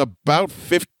looks about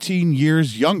 15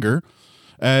 years younger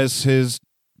as his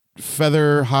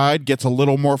feather hide gets a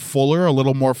little more fuller, a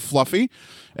little more fluffy,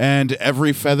 and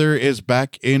every feather is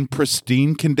back in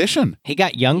pristine condition. He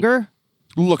got younger?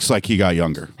 Looks like he got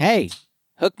younger. Hey,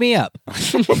 hook me up.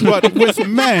 But with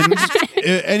mend,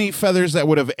 any feathers that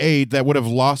would have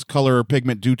lost color or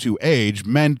pigment due to age,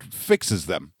 mend fixes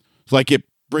them. It's like it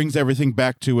brings everything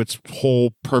back to its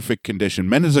whole perfect condition.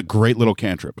 Mend is a great little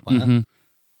cantrip. Mhm.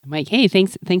 I'm like, hey,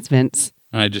 thanks, Vince.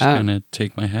 I just kind of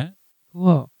take my hat.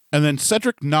 Cool. And then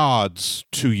Cedric nods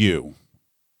to you,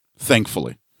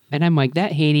 thankfully. And I'm like,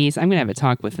 that Hades, I'm gonna have a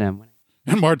talk with them.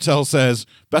 And Martel says,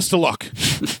 "Best of luck."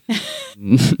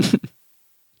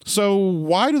 So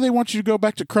why do they want you to go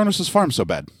back to Kronos' farm so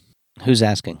bad? Who's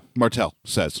asking? Martel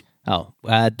says. Oh,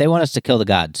 they want us to kill the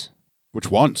gods, Which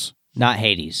ones? not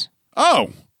Hades. Oh.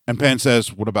 And Pan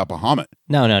says, "What about Bahamut?"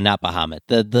 No, not Bahamut.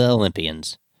 The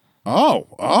Olympians.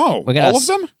 Oh. We got All of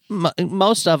them?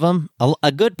 Most of them,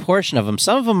 a good portion of them.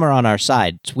 Some of them are on our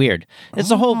side. It's weird. It's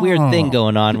a whole weird thing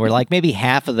going on where like maybe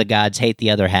half of the gods hate the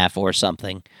other half or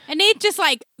something. And Nate just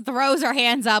like throws her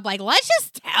hands up like, let's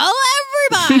just tell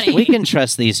everybody. We can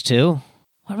trust these two.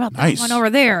 What about Nice. that one over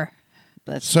there?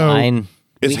 That's So, fine.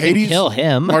 is we can Hades- kill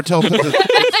him? Martel,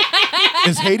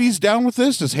 is Hades down with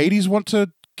this? Does Hades want to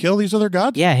kill these other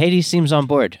gods? Yeah, Hades seems on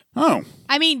board.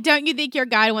 I mean, don't you think your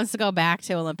guy wants to go back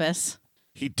to Olympus?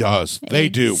 He does. They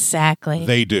do. Exactly.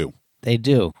 They do. They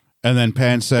do. And then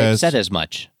Pan They says, said as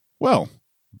much. well,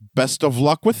 best of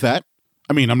luck with that.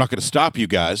 I mean, I'm not going to stop you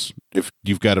guys. If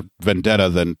you've got a vendetta,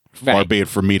 then far Right. be it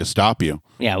from me to stop you.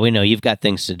 Yeah, we know you've got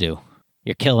things to do.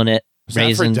 You're killing it. Is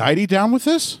Raising. Aphrodite down with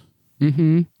this?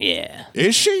 Mm-hmm. Yeah.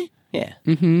 Is she? Yeah.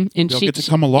 Mm-hmm. And You'll get to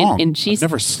come along. And she's I've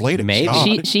never slayed a Maybe.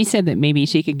 god. she said that maybe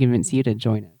she could convince you to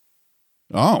join us.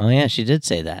 Oh, Oh, yeah, she did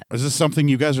say that. is this something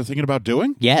you guys are thinking about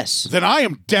doing? Yes. Then I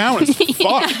am down as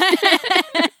fuck.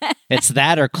 It's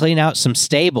that or clean out some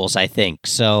stables, I think.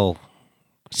 So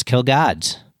let's kill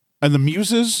gods. And the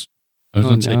muses I was Oh,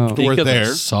 going to no. say, think We're of there.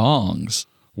 the songs.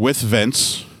 with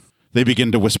Vince, they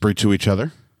begin to whisper to each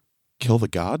other, kill the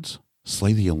gods,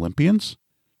 slay the Olympians,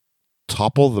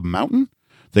 topple the mountain.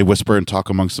 They whisper and talk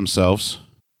amongst themselves.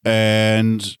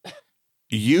 And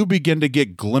you begin to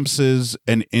get glimpses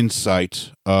and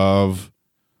insight of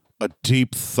a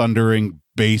deep, thundering,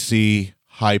 bassy,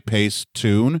 high-paced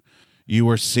tune. You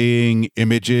are seeing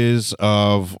images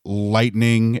of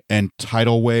lightning and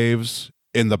tidal waves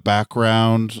in the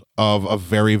background of a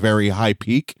very, very high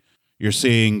peak. You're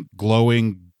seeing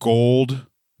glowing gold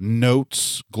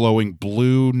notes, glowing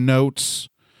blue notes,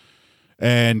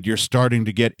 and you're starting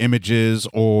to get images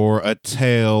or a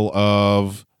tale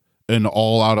of an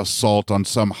all-out assault on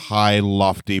some high,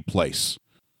 lofty place.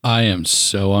 I am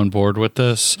so on board with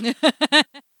this.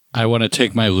 I want to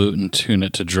take my loot and tune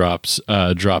it to drop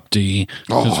D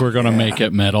because Oh, we're going to yeah. make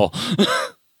it metal.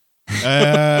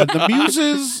 The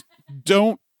muses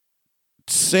don't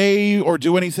say or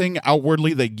do anything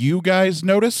outwardly that you guys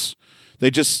notice.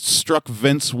 They just struck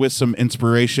Vince with some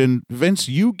inspiration. Vince,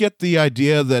 you get the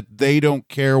idea that they don't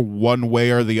care one way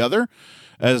or the other,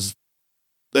 as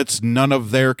that's none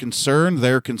of their concern.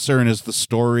 Their concern is the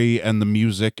story and the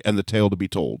music and the tale to be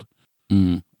told.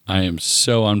 I am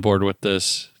so on board with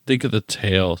this. Think of the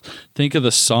tales. Think of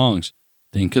the songs.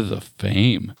 Think of the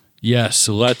fame. Yes,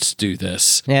 let's do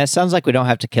this. Yeah, it sounds like we don't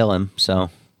have to kill him, so.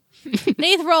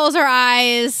 Nath rolls her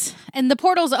eyes, and the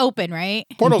portal's open, right?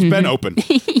 Portal's been open.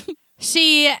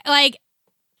 She,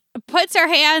 puts her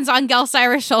hands on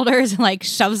Gelsira's shoulders and,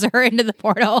 shoves her into the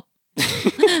portal.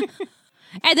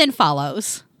 And then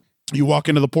follows. You walk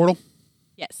into the portal?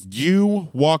 Yes. You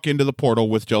walk into the portal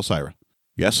with Gelsira.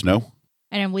 Yes, no?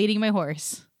 And I'm leading my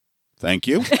horse. Thank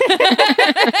you.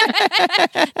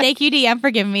 Thank you, DM, for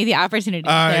giving me the opportunity to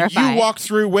clarify. You walk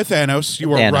through with Anos.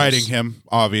 You are Anos. riding him,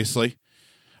 obviously.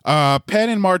 Penn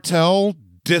and Martel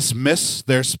dismiss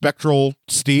their spectral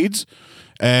steeds,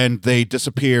 and they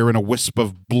disappear in a wisp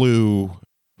of blue,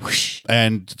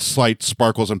 and slight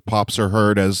sparkles and pops are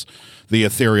heard as the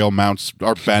ethereal mounts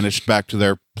are banished back to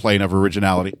their plane of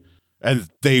originality, and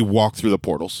they walk through the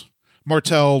portals.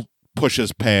 Martel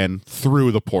pushes Pan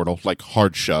through the portal, like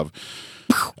hard shove.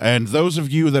 And those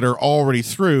of you that are already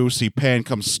through see Pan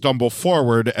come stumble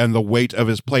forward, and the weight of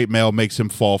his plate mail makes him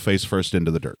fall face first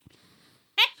into the dirt.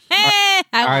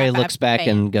 Ari looks back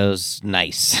and goes,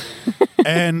 nice.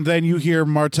 And then you hear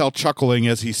Martel chuckling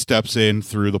as he steps in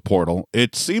through the portal.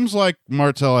 It seems like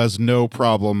Martel has no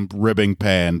problem ribbing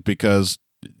Pan because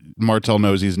Martel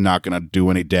knows he's not going to do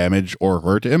any damage or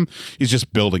hurt him. He's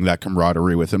just building that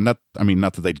camaraderie with him. Not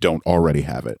that they don't already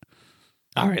have it.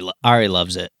 Ari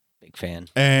loves it. Big fan.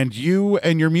 And you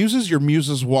and your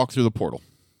muses walk through the portal.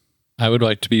 I would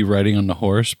like to be riding on the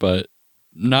horse, but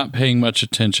not paying much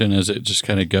attention as it just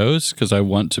kind of goes because I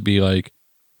want to be like,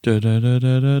 da da da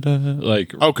da da da, like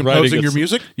Composing writing your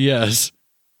music? Yes.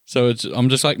 So I'm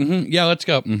just like, yeah, let's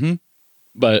go.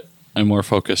 But I'm more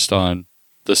focused on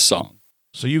the song.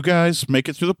 So you guys make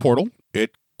it through the portal.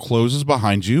 It closes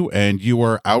behind you, and you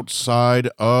are outside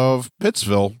of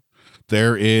Pittsville.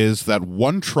 There is that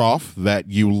one trough that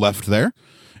you left there.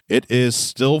 It is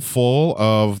still full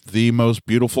of the most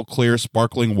beautiful, clear,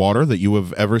 sparkling water that you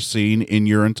have ever seen in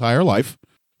your entire life.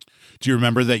 Do you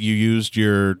remember that you used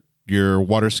your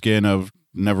water skin of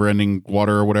never-ending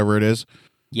water or whatever it is?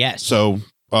 Yes. So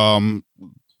the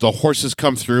horses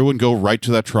come through and go right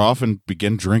to that trough and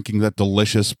begin drinking that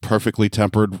delicious, perfectly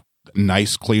tempered,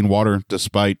 nice, clean water,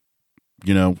 despite,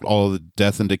 all of the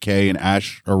death and decay and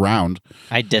ash around.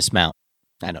 I dismount.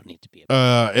 I don't need to be.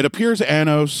 It appears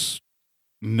Anos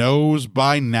knows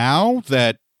by now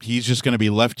that he's just going to be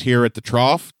left here at the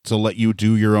trough to let you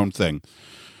do your own thing.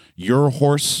 Your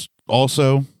horse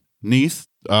also, Neath,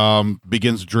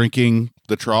 begins drinking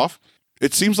the trough.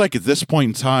 It seems like at this point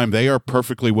in time, they are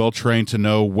perfectly well trained to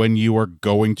know when you are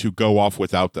going to go off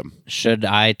without them. Should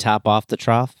I top off the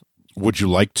trough? Would you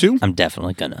like to? I'm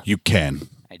definitely gonna. You can.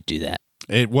 I do that.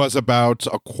 It was about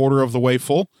a quarter of the way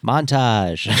full.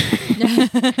 Montage.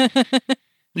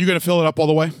 You going to fill it up all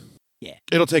the way? Yeah.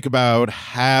 It'll take about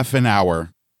half an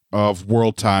hour of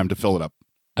world time to fill it up.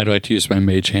 I'd like to use my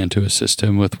mage hand to assist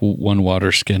him with one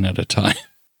water skin at a time.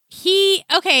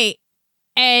 Okay.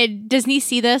 And does he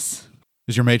see this?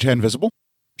 Is your mage hand visible?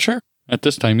 Sure. At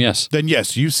this time, yes. Then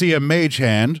yes, you see a mage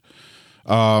hand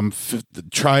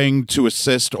trying to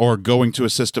assist or going to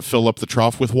assist to fill up the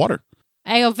trough with water.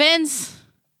 I go, Vince.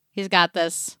 He's got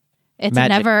this. It's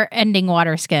Magic. a never-ending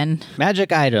water skin.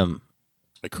 Magic item.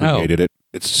 I created it.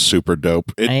 It's super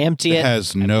dope. I empty it.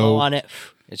 has I blow no on it.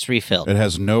 It's refilled. It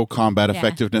has no combat Yeah.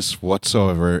 effectiveness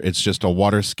whatsoever. It's just a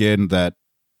water skin that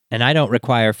And I don't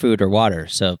require food or water,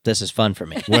 so this is fun for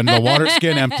me. when the water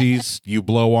skin empties, you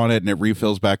blow on it and it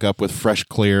refills back up with fresh,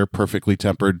 clear, perfectly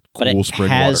tempered, But cool it spring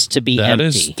has water. to be That empty.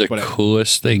 is the But it-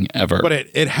 coolest thing ever. But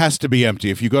it has to be empty.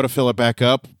 If you go to fill it back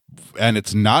up and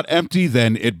it's not empty,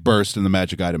 then it bursts and the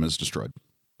magic item is destroyed.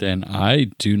 Then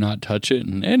I do not touch it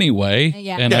in any way,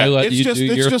 Yeah. and I let it's you just, do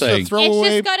it's your just thing. a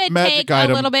throwaway It's just going to magic take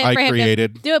item a little bit I for him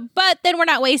created. to do it, but then we're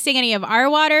not wasting any of our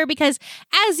water because,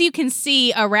 as you can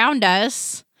see around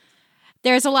us,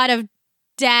 there's a lot of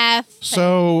death.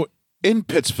 So in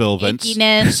Pittsville, Vince,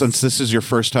 Ickiness. since this is your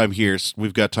first time here,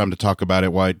 we've got time to talk about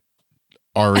it. Why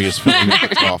Ari is filling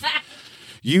it off.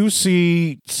 You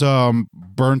see some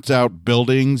burnt out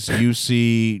buildings. You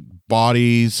see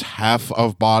bodies, half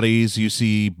of bodies. You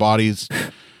see bodies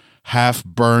half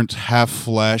burnt, half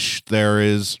flesh. There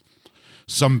is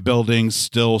some buildings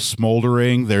still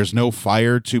smoldering. There's no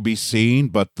fire to be seen,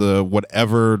 but the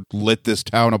whatever lit this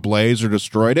town ablaze or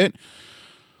destroyed it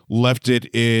left it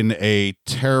in a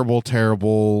terrible,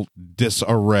 terrible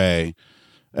disarray.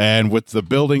 And with the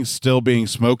buildings still being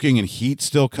smoking and heat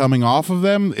still coming off of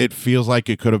them, it feels like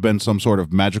it could have been some sort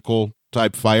of magical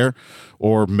type fire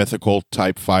or mythical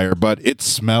type fire. But it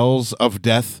smells of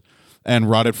death and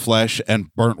rotted flesh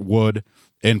and burnt wood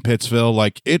in Pittsville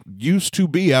like it used to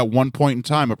be at one point in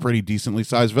time, a pretty decently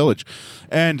sized village.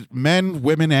 And men,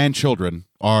 women, and children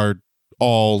are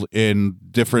all in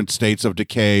different states of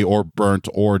decay or burnt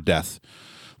or death.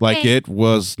 Like Hey. it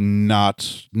was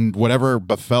not, whatever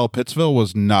befell Pittsville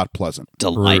was not pleasant.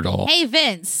 Brutal. Hey,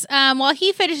 Vince, while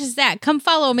he finishes that, come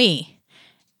follow me.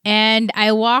 And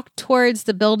I walked towards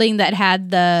the building that had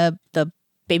the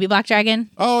baby black dragon.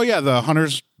 Oh yeah, the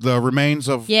hunters, the remains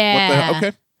of Yeah.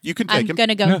 okay, you can I'm take him. going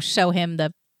to go show him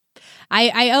the...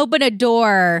 I open a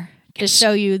door to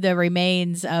show you the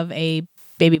remains of a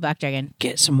baby black dragon.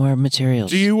 Get some more materials.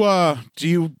 Do you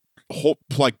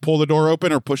like pull the door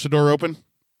open or push the door open?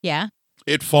 Yeah.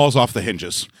 It falls off the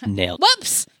hinges. Nailed.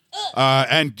 Whoops!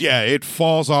 And yeah, it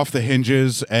falls off the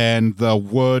hinges and the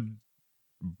wood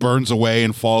burns away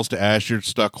and falls to ash. You're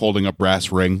stuck holding a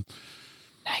brass ring.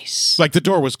 Nice. Like the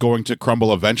door was going to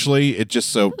crumble eventually. It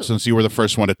just since you were the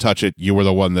first one to touch it, you were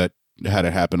the one that had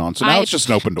it happen on. So now I it's just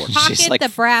an open door. Pocket She's like, the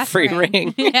brass free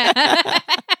ring. Yeah.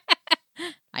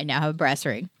 I now have a brass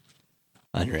ring.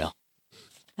 Unreal.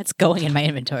 That's going in my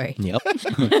inventory. Yep.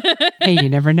 Hey, you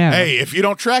never know. Hey, if you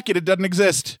don't track it, it doesn't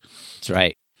exist. That's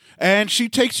right. And she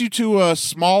takes you to a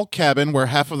small cabin where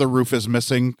half of the roof is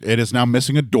missing. It is now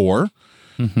missing a door.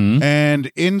 Mm-hmm.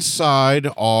 And inside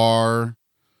are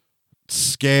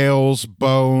scales,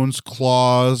 bones,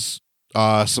 claws,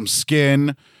 some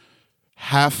skin,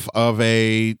 half of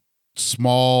a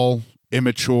small,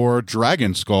 immature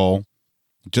dragon skull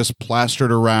just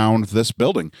plastered around this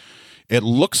building. It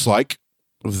looks like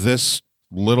this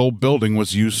little building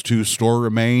was used to store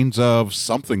remains of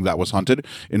something that was hunted.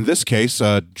 In this case,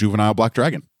 a juvenile black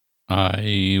dragon.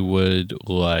 I would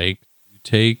like to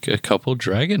take a couple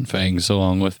dragon fangs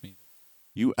along with me.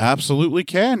 You absolutely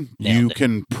can. Nailed You it.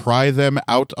 can pry them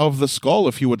out of the skull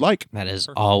if you would like. That is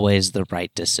always the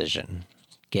right decision.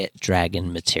 Get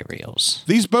dragon materials.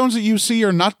 These bones that you see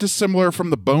are not dissimilar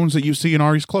from the bones that you see in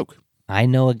Ari's cloak, I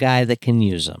know a guy that can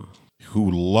use them. who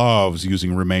loves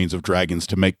using remains of dragons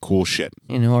to make cool shit.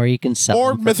 You know, or you can sell Or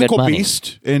them for mythical good money.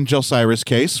 beast in Jelsira's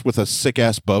case with a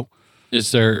sick-ass bow.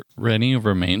 Is there any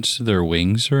remains to their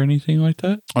wings or anything like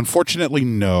that? Unfortunately,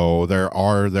 no. There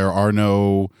are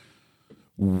no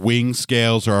wing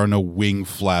scales, there are no wing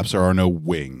flaps, there are no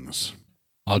wings.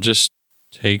 I'll just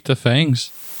take the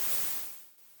fangs.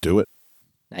 Do it.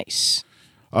 Nice.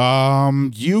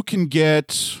 You can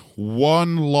get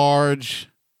one large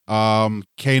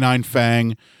canine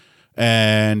fang,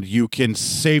 and you can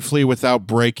safely, without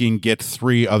breaking, get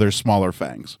 3 other smaller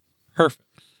fangs. Perfect.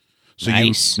 So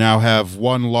Nice. you now have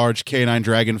one large canine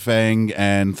dragon fang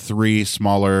and 3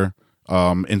 smaller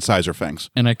incisor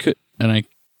fangs. And I'm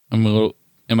a little.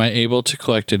 Am I able to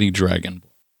collect any dragon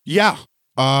blood? Yeah.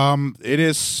 It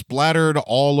is splattered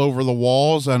all over the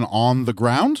walls and on the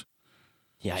ground.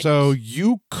 Yikes. So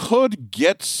you could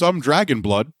get some dragon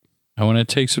blood. I want to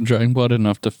take some dragon blood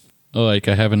enough to, I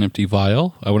have an empty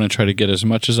vial. I want to try to get as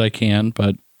much as I can,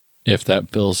 but if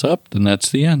that fills up, then that's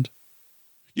the end.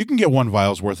 You can get 1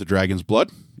 vial's worth of dragon's blood.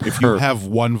 If you Perfect. have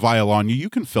 1 vial on you, you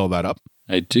can fill that up.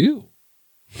 I do.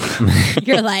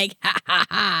 You're like, ha ha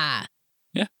ha.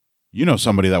 You know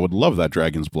somebody that would love that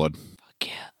dragon's blood.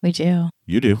 We do.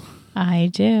 You do. I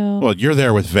do. Well, you're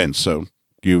there with Vince, so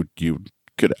you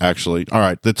could actually. All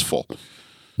right, that's full.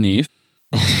 Neef.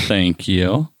 Thank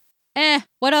you.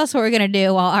 What else are we going to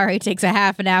do while Ari takes a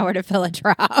half an hour to fill a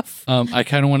trough? I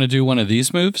kind of want to do one of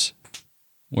these moves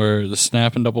where the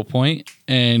snap and double point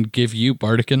and give you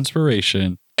bardic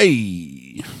inspiration.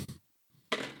 Hey.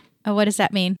 Oh, what does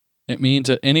that mean? It means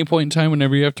at any point in time,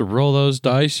 whenever you have to roll those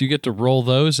dice, you get to roll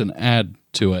those and add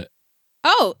to it.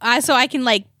 Oh, so I can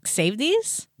like save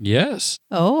these? Yes.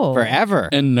 Oh. Forever.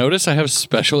 And notice I have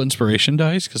special inspiration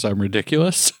dice because I'm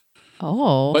ridiculous.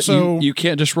 Oh. But So- you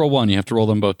can't just roll one. You have to roll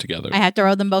them both together. I have to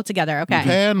roll them both together. Okay.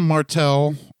 Pan,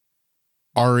 Martel,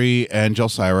 Ari, and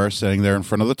Jelsira are sitting there in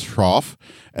front of the trough,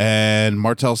 and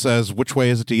Martel says, "Which way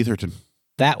is it to Etherton?"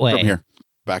 That way. From here.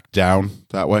 Back down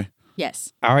that way.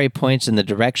 Yes. Ari points in the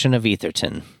direction of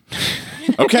Etherton.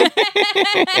 Okay.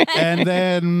 And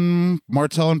then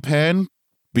Martel and Pan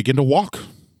begin to walk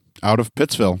out of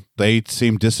Pittsville. They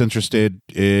seem disinterested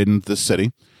in the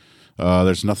city.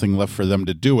 There's nothing left for them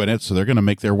to do in it, so they're going to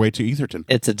make their way to Etherton.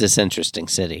 It's a disinteresting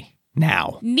city.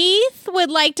 Now. Neith would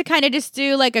like to kind of just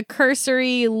do like a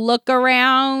cursory look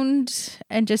around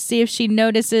and just see if she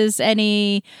notices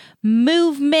any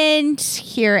movement,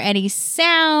 hear any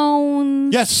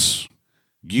sounds. Yes.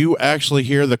 You actually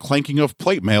hear the clanking of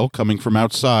plate mail coming from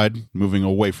outside, moving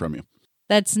away from you.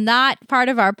 That's not part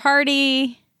of our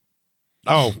party.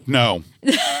 Oh, no.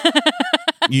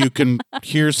 You can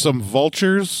hear some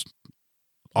vultures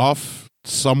off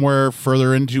somewhere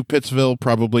further into Pittsville,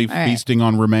 probably All right. feasting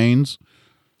on remains.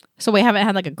 So we haven't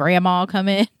had like a grandma come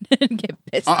in and get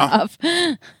pissed off.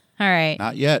 All right.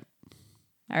 Not yet.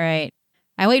 All right.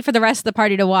 I wait for the rest of the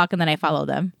party to walk and then I follow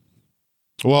them.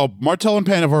 Well, Martel and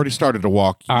Pan have already started to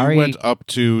walk. You Ari- went up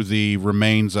to the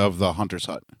remains of the hunter's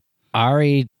hut.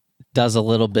 Ari does a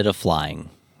little bit of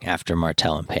flying after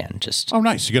Martel and Pan. Just Oh,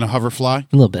 nice. You going to hover fly?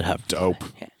 a little bit hover. Dope.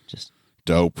 Yeah, just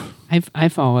Dope. I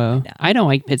follow. Yeah. I don't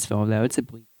like Pittsville though. It's a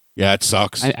bleak. Yeah, it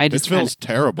sucks. I just Pittsville's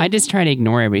terrible. I just try to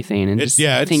ignore everything and just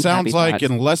It think sounds happy like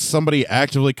thoughts. unless somebody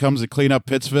actively comes to clean up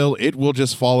Pittsville, it will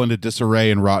just fall into disarray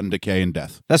and rotten decay and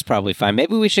death. That's probably fine.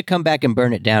 Maybe we should come back and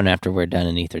burn it down after we're done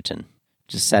in Etherton.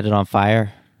 Just set it on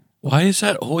fire. Why is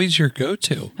that always your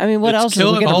go-to? I mean, what It's else? Are we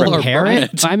killing going all to our repair burn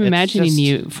it? it. I'm It's imagining just-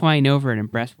 you flying over it in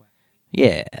breastplate.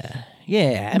 Yeah.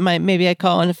 Yeah. Maybe I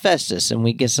call in Hephaestus and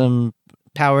we get some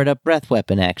powered up breath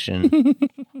weapon action.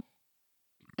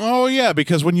 Oh, yeah,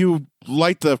 because when you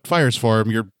light the fires for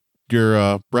him,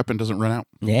 your weapon doesn't run out.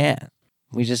 Yeah.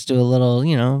 We just do a little,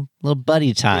 little buddy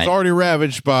It's time. already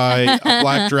ravaged by a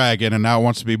black dragon, and now it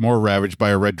wants to be more ravaged by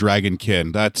a red dragon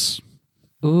kin. That's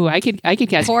Ooh, I could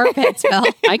cast Poor Pittsville.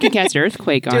 I could cast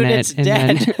earthquake on Dude, it. it's and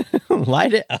dead. then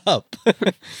Light it up.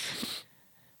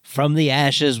 From the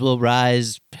ashes will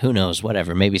rise, who knows,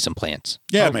 whatever, maybe some plants.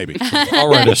 maybe. I'll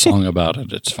write a song about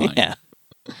it. It's fine. Yeah.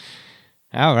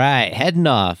 All right, heading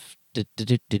off.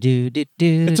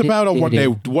 It's about a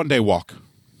one day walk.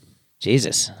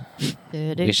 Jesus.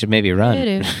 We should maybe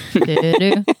run.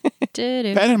 Pan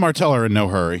and Martell are in no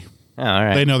hurry. All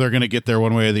right. They know they're going to get there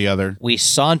one way or the other. We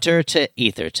saunter to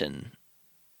Etherton.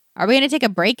 Are we going to take a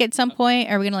break at some point?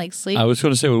 Are we going to like sleep? I was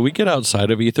going to say, when we get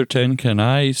outside of Etherton, can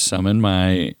I summon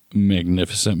my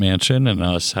magnificent mansion and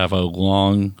us have a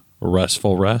long,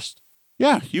 restful rest?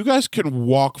 Yeah, you guys can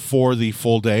walk for the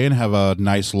full day and have a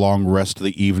nice long rest of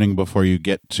the evening before you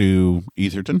get to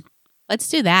Etherton. Let's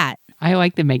do that. I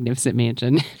like the Magnificent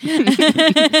Mansion. pretty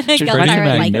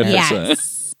Like, magnificent.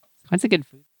 yes. What's a good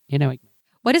food?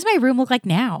 What does my room look like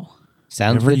now?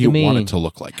 Sounds Whatever good you to me. want it to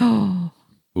look like.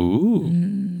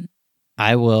 Ooh.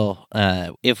 I will,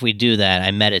 if we do that,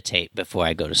 I meditate before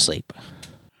I go to sleep.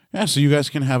 Yeah, so you guys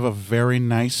can have a very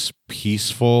nice,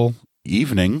 peaceful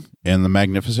evening in the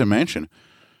Magnificent Mansion.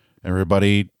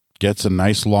 Everybody gets a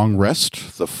nice long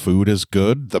rest. The food is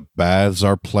good. The baths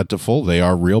are plentiful. They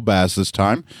are real baths this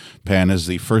time. Pan is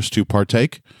the first to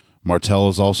partake. Martell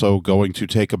is also going to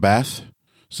take a bath.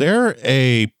 Is there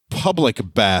a public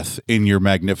bath in your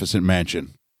Magnificent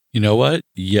Mansion? You know what?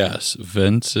 Yes,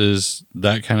 Vince is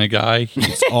that kind of guy.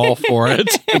 He's all for it.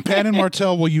 And Pan and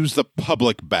Martell will use the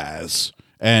public baths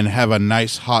and have a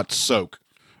nice hot soak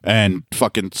and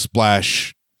fucking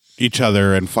splash each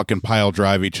other and fucking pile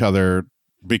drive each other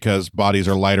because bodies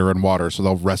are lighter in water, so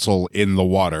they'll wrestle in the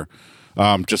water,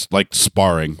 just like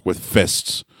sparring with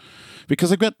fists. Because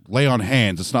they've got lay on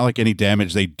hands. It's not like any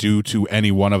damage they do to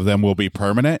any one of them will be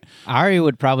permanent. Ari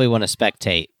would probably want to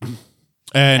spectate.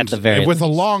 And At the very with a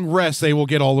least. long rest, they will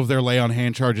get all of their lay on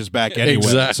hand charges back anyway.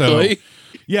 Exactly. So,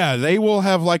 yeah, they will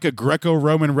have like a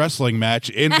Greco-Roman wrestling match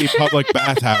in the public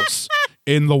bathhouse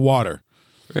in the water.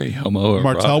 Very homoerotic.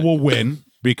 Martell will win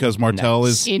because Martell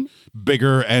is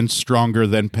bigger and stronger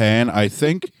than Pan, I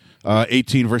think.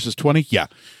 18 versus 20. Yeah.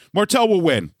 Martell will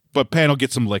win, but Pan will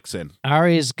get some licks in.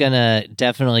 Ari's gonna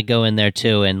definitely go in there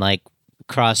too and like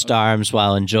crossed arms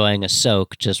while enjoying a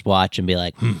soak, just watch and be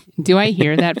like, Do I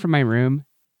hear that from my room?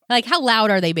 Like, how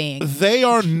loud are they being? They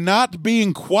are not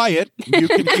being quiet. You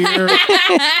can hear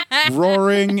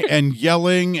roaring and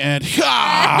yelling and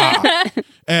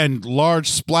and large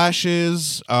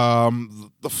splashes.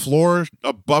 The floor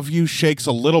above you shakes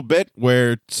a little bit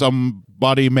where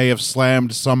somebody may have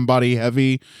slammed somebody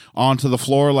heavy onto the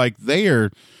floor. Like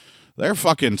they're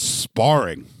fucking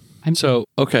sparring. So,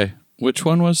 okay. Which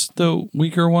one was the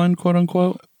weaker one, quote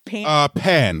unquote?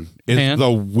 Pan is Pan?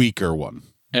 the weaker one.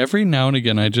 Every now and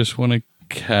again, I just want to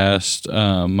cast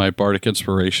my Bardic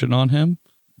Inspiration on him,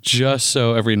 just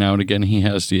so every now and again he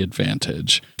has the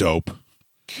advantage. Dope.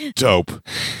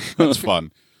 That's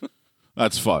fun.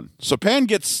 That's fun. So Pan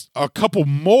gets a couple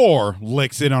more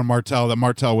licks in on Martell that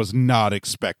Martell was not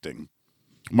expecting.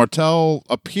 Martell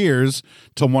appears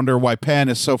to wonder why Pan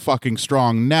is so fucking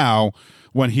strong now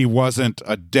when he wasn't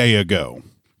a day ago.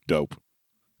 Dope.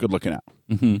 Good looking out.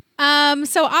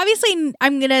 So obviously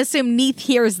I'm going to assume Neith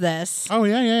hears this. Oh,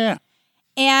 yeah.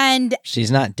 And,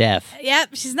 she's not deaf, yep,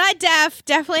 she's not deaf.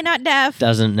 Definitely not deaf.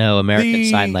 doesn't know American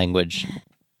Sign Language.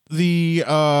 The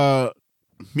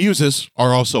muses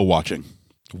are also watching.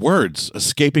 Words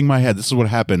escaping my head. This is what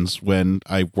happens when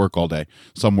I work all day.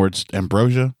 Some words,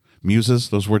 ambrosia, muses,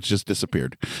 those words just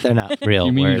disappeared. They're not real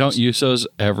You mean words. you don't use those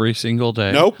every single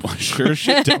day? Nope, sure as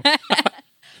shit don't.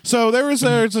 So there's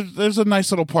a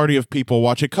nice little party of people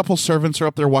watching. A couple servants are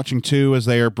up there watching too as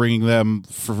they are bringing them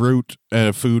fruit,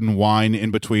 food, and wine in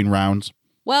between rounds.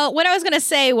 Well, what I was going to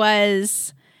say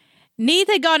was Neith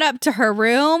had gone up to her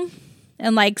room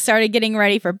and like started getting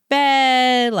ready for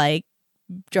bed, like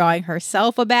drawing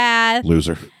herself a bath.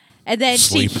 Loser. And then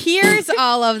Sleep. she hears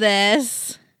all of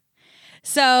this.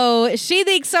 So she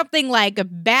thinks something like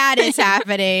bad is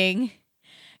happening,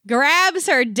 grabs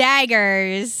her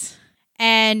daggers,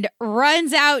 and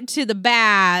runs out to the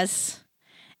baths.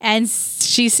 And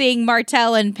she's seeing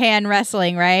Martell and Pan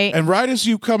wrestling, right? And right as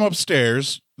you come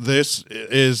upstairs, this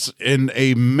is in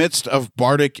a midst of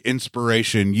bardic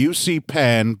inspiration. You see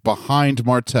Pan behind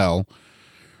Martell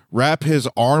wrap his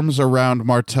arms around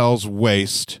Martell's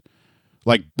waist,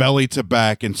 like belly to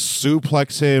back, and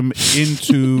suplex him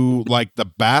into like the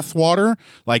bath water,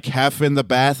 like half in the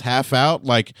bath, half out.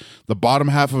 Like the bottom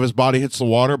half of his body hits the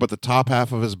water, but the top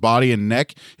half of his body and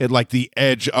neck hit like the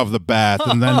edge of the bath.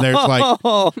 And then there's like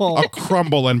a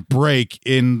crumble and break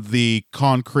in the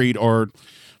concrete or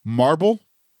marble.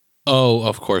 Oh,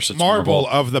 of course it's Marble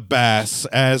of the baths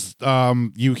as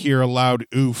you hear a loud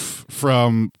oof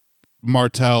from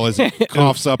Martell as he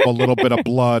coughs up a little bit of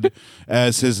blood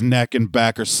as his neck and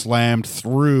back are slammed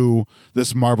through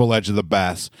this marble edge of the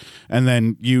baths. And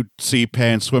then you see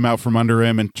Pan swim out from under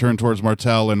him and turn towards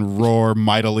Martell and roar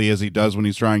mightily as he does when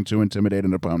he's trying to intimidate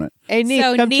an opponent. Hey, Neith,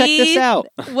 So come check this Neith out.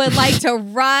 would like to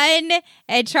run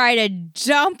and try to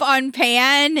jump on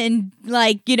Pan and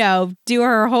like, you know, do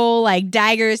her whole like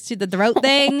daggers to the throat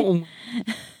thing.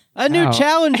 A new Wow.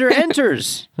 challenger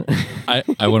enters. I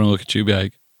want to look at you, be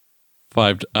like,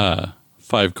 5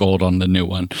 gold on the new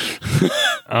one.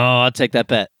 Oh, I'll take that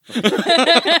bet.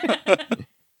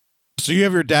 So you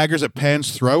have your daggers at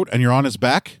Pan's throat and you're on his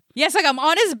back? Yes, like I'm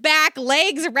on his back,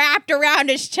 legs wrapped around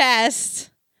his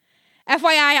chest.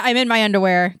 FYI, I'm in my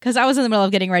underwear because I was in the middle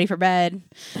of getting ready for bed.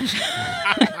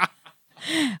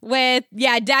 With,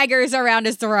 daggers around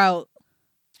his throat.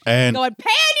 And Going,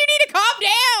 Pan, you need to calm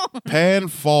down. Pan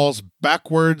falls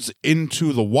backwards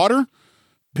into the water,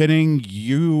 pinning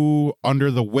you under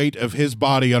the weight of his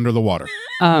body under the water.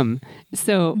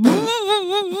 So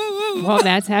while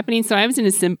that's happening, so I was in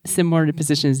a similar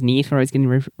position as Neith where I was getting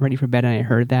ready for bed and I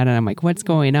heard that and I'm like, what's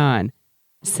going on?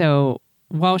 So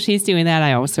while she's doing that,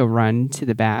 I also run to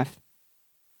the bath.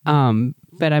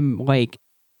 But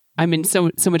I'm in so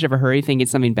much of a hurry thinking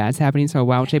something bad's happening, so I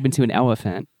wild shape into an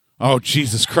elephant. Oh,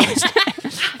 Jesus Christ.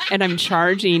 And I'm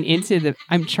charging to the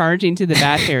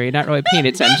bath area, not really paying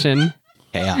attention.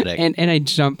 Chaotic. And I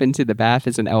jump into the bath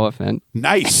as an elephant.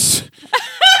 Nice.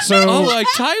 So Oh, like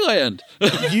Thailand.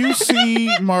 you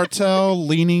see Martell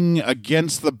leaning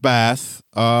against the bath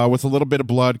with a little bit of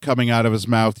blood coming out of his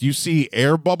mouth. You see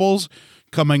air bubbles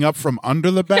coming up from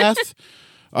under the bath.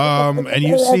 And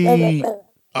you see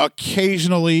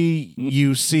occasionally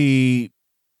you see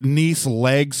Neith's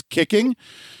legs kicking.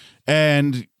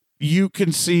 And you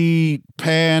can see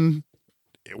Pan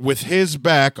with his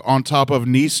back on top of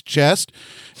Neith's chest.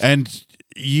 And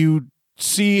you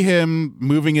see him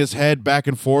moving his head back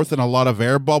and forth and a lot of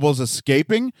air bubbles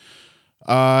escaping.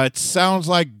 It sounds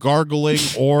like gargling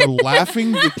or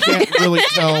laughing. You can't really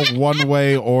tell one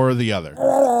way or the other.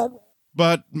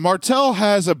 But Martel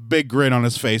has a big grin on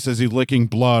his face as he's licking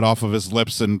blood off of his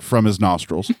lips and from his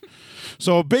nostrils.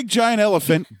 So a big giant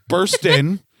elephant burst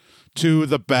in to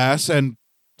the bass and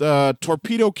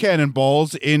torpedo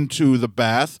cannonballs into the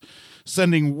bath,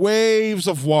 sending waves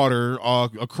of water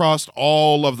across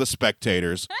all of the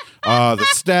spectators. The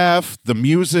staff, the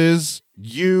muses,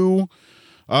 you...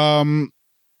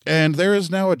 and there is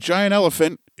now a giant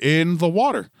elephant in the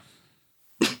water.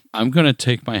 I'm going to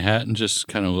take my hat and just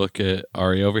kind of look at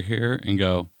Ari over here and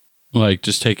go, like,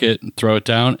 just take it and throw it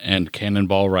down and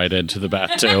cannonball right into the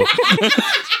bath, too.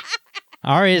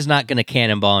 Ari is not going to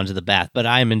cannonball into the bath, but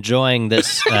I'm enjoying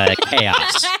this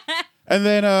chaos. And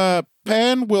then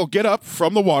Pan will get up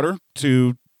from the water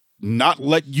to not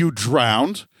let you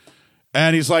drown.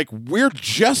 And he's like, we're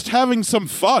just having some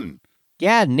fun.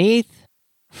 Yeah, Neith.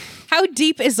 How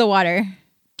deep is the water?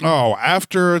 Oh,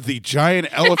 after the giant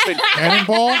elephant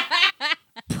cannonball,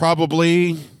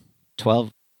 probably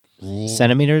 12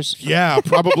 centimeters. Yeah,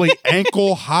 probably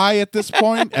ankle high at this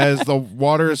point as the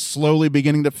water is slowly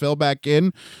beginning to fill back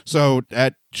in. So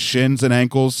at shins and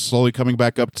ankles, slowly coming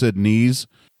back up to knees.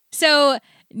 So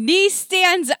Nee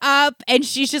stands up and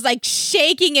she's just like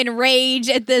shaking in rage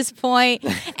at this point,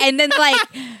 and then like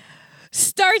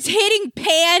starts hitting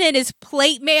Pan in his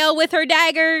plate mail with her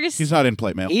daggers. He's not in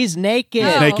plate mail. He's naked.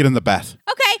 Oh. Naked in the bath.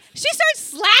 Okay, she starts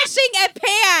slashing at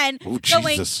Pan, Oh,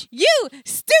 going, Jesus. "You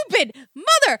stupid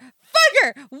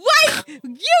motherfucker! What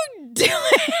you doing?"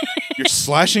 You're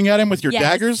slashing at him with your Yes.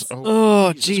 daggers?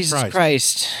 Oh, Jesus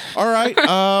Christ. All right.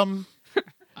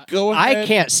 Go ahead. I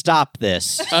can't stop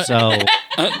this. So,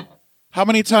 How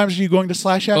many times are you going to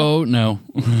slash at him? Oh, no.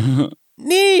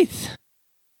 Neith.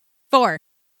 4.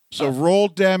 So roll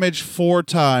damage 4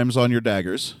 times on your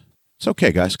daggers. It's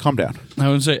okay, guys. Calm down. I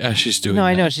would say Ashley's doing No,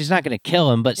 I that. know she's not going to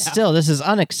kill him, but still, this is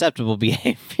unacceptable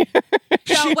behavior.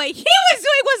 No, what he was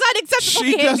doing was unacceptable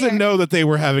She behavior. doesn't know that they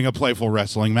were having a playful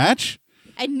wrestling match.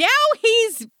 And now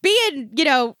he's being,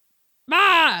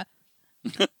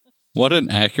 What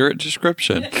an accurate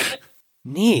description.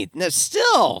 Neith. No,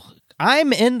 still,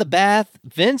 I'm in the bath.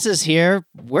 Vince is here.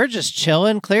 We're just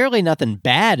chilling. Clearly, nothing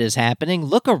bad is happening.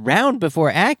 Look around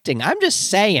before acting. I'm just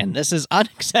saying, this is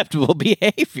unacceptable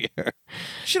behavior.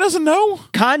 She doesn't know.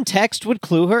 Context would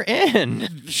clue her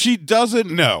in. She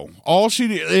doesn't know. All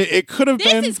it could have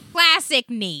This been. is classic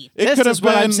Neith. It This could is have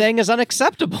what I'm been. saying is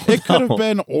unacceptable. It could have though.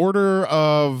 been order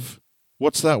of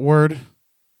what's that word?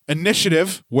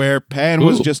 Initiative, where Pan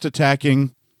was Ooh. just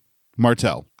attacking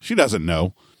Martel. She doesn't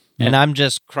know. And I'm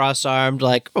just cross-armed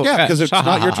like, oh, Yeah, because it's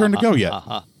not your turn to go yet.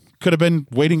 Could have been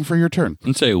waiting for your turn.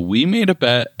 And say, we made a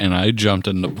bet and I jumped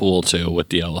in the pool too with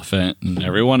the elephant and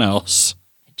everyone else.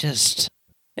 Just,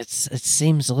 it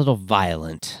seems a little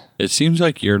violent. It seems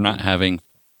like you're not having...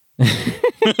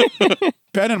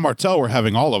 Pan and Martel were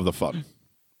having all of the fun.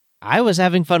 I was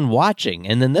having fun watching,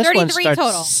 and then this one 33 starts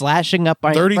total. slashing up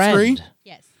my 33? friend.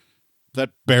 Yes.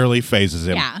 That barely phases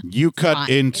him. Yeah, You cut fine.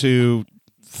 into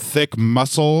thick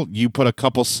muscle. You put a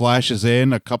couple slashes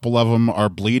in. A couple of them are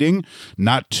bleeding.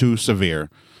 Not too severe.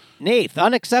 Neith,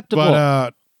 unacceptable.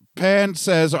 But Pan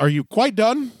says, "Are you quite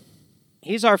done?"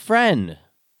 He's our friend.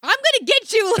 I'm going to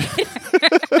get you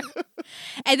later.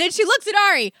 And then she looks at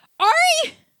Ari.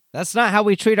 Ari, That's not how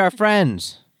we treat our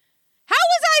friends. how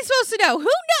was I supposed to know? Who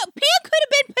know? Pan could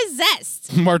have been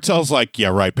possessed. Martel's like, "Yeah,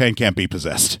 right. Pan can't be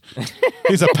possessed.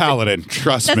 He's a paladin.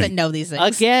 Trust Doesn't me." know these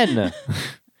things. Again.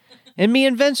 And me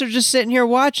and Vince are just sitting here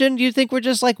watching. Do you think we're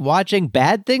just like watching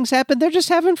bad things happen? They're just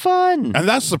having fun. And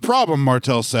that's the problem,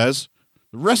 Martel says.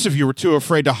 The rest of you were too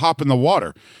afraid to hop in the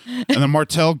water. And then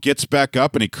Martel gets back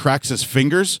up and he cracks his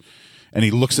fingers and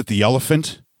he looks at the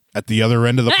elephant at the other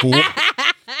end of the pool.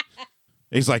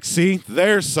 He's like, "See,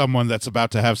 there's someone that's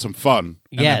about to have some fun."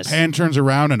 And Yes. then Pan turns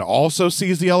around and also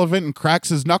sees the elephant and cracks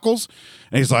his knuckles.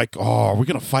 And he's like, "Oh, are we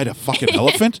going to fight a fucking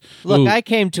elephant?" Look, Ooh. I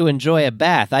came to enjoy a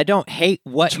bath. I don't hate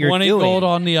what you're 20 doing. gold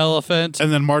on the elephant.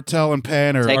 And then Martel and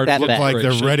Pan Take that look back. like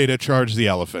they're Richard. ready to charge the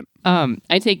elephant.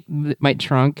 I take my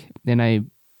trunk, then I,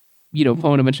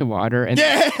 pull in a bunch of water, and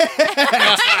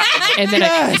and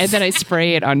then I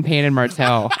spray it on Pan and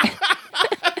Martel.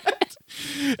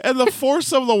 And the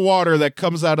force of the water that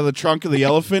comes out of the trunk of the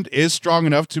elephant is strong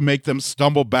enough to make them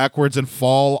stumble backwards and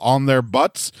fall on their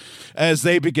butts as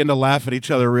they begin to laugh at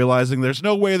each other, realizing there's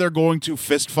no way they're going to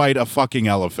fist fight a fucking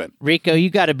elephant. Rico, you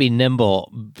got to be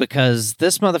nimble because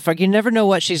this motherfucker, you never know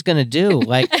what she's going to do.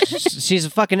 Like, she's a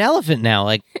fucking elephant now.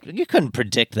 Like, you couldn't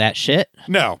predict that shit.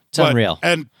 No. It's unreal.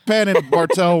 And Pan and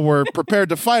Martel were prepared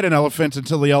to fight an elephant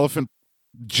until the elephant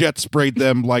jet sprayed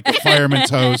them like a fireman's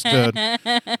hose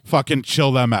to fucking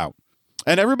chill them out.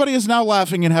 And everybody is now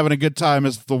laughing and having a good time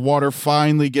as the water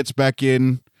finally gets back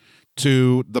in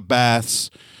to the baths,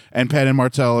 and Pan and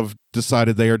Martel have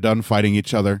decided they are done fighting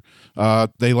each other.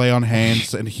 They lay on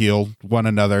hands and heal one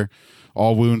another.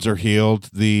 All wounds are healed.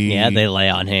 Yeah, they lay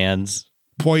on hands.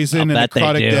 Poison and I'll bet they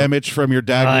necrotic do. damage from your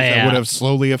daggers that yeah. would have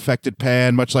slowly affected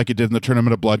Pan, much like it did in the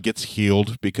Tournament of Blood, gets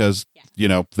healed because,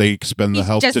 they expend the He's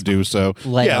health just to do so.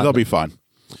 Lay Yeah, on they'll them. be fine.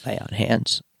 Lay on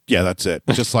hands. Yeah, that's it.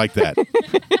 Just like that.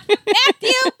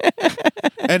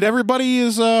 And everybody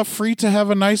is free to have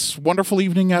a nice, wonderful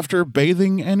evening after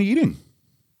bathing and eating.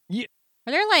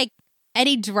 Are there like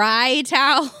any dry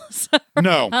towels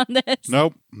No. on this?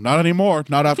 Nope, not anymore.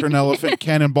 Not after an elephant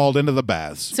cannonballed into the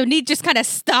baths. So Neat just kind of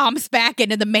stomps back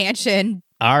into the mansion.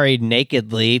 Ari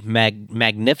nakedly,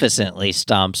 magnificently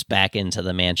stomps back into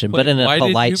the mansion, but in a Why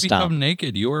polite did you become stomp.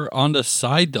 naked? You were on the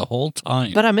side the whole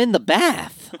time. But I'm in the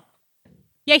bath.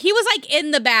 Yeah, he was like in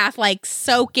the bath, like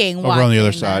soaking. Over on the other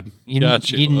watching side. You're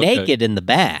Gotcha, okay. naked in the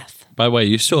bath. By the way,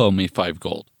 you still owe me 5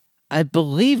 gold. I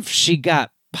believe she got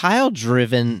pile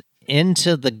driven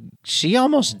into the. She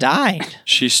almost died.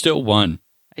 She still won.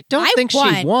 I don't I think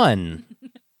won. she won.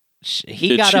 He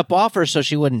Did got she- up off her so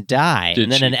she wouldn't die, Did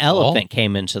and then she an fall? elephant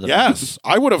came into the. Yes,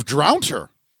 I would have drowned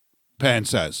her, Pan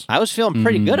says. I was feeling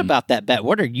pretty good about that bet.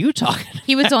 What are you talking?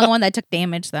 He was the only one that took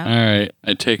damage, though. All right,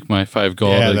 I take my 5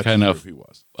 gold and that's kind true of if he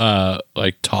was.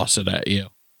 like toss it at you.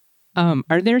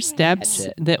 Are there steps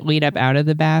that lead up out of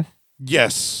the bath?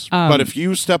 Yes, but if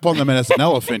you step on them as an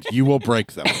elephant, you will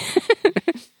break them.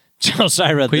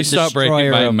 Jelsira, Please the stop breaking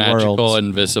destroyer my of magical, worlds.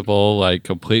 invisible, like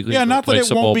completely Yeah, not that it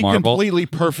replaceable won't be marble. completely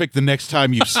perfect the next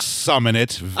time you summon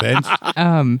it, Vent.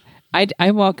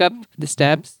 I walk up the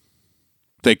steps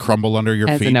They crumble under your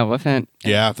as feet. an elephant,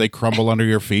 Yeah, they crumble under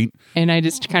your feet. and I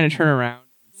just kind of turn around,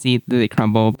 see that they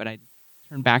crumble, but I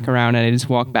turn back around and I just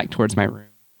walk back towards my room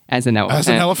as an elephant. As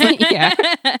an elephant? Yeah.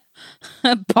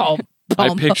 Boom, I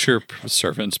boom, picture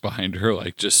servants behind her,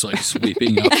 like just like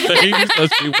sweeping up things as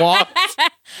she walks.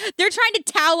 They're trying to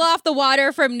towel off the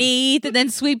water from Neath and then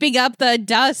sweeping up the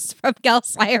dust from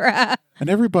Gelsira. And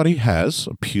everybody has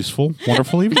a peaceful,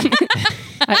 wonderful evening.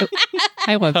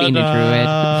 I love being a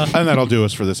druid. And that'll do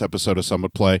us for this episode of Some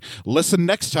Would Play. Listen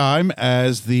next time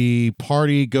as the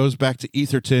party goes back to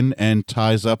Etherton and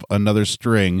ties up another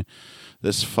string.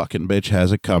 This fucking bitch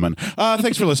has it coming.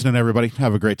 Thanks for listening, everybody.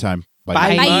 Have a great time.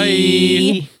 Bye.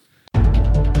 Bye.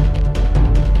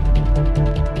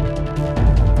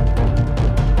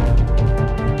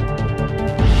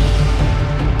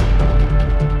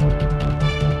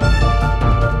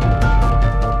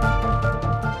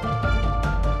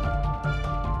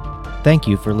 Thank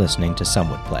you for listening to Some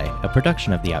Would Play, a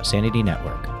production of the Outsanity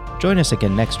Network. Join us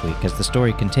again next week as the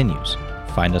story continues.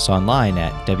 Find us online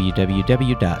at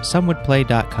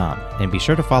www.somewouldplay.com and be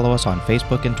sure to follow us on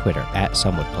Facebook and Twitter at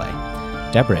Some Would Play.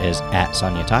 Deborah is at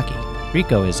Sonyataki.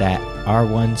 Rico is at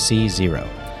R1C0.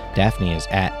 Daphne is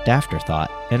at Dafterthought,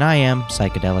 and I am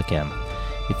Psychedelic M.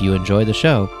 If you enjoy the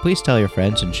show, please tell your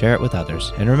friends and share it with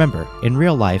others. And remember, in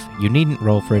real life, you needn't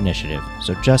roll for initiative,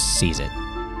 so just seize it.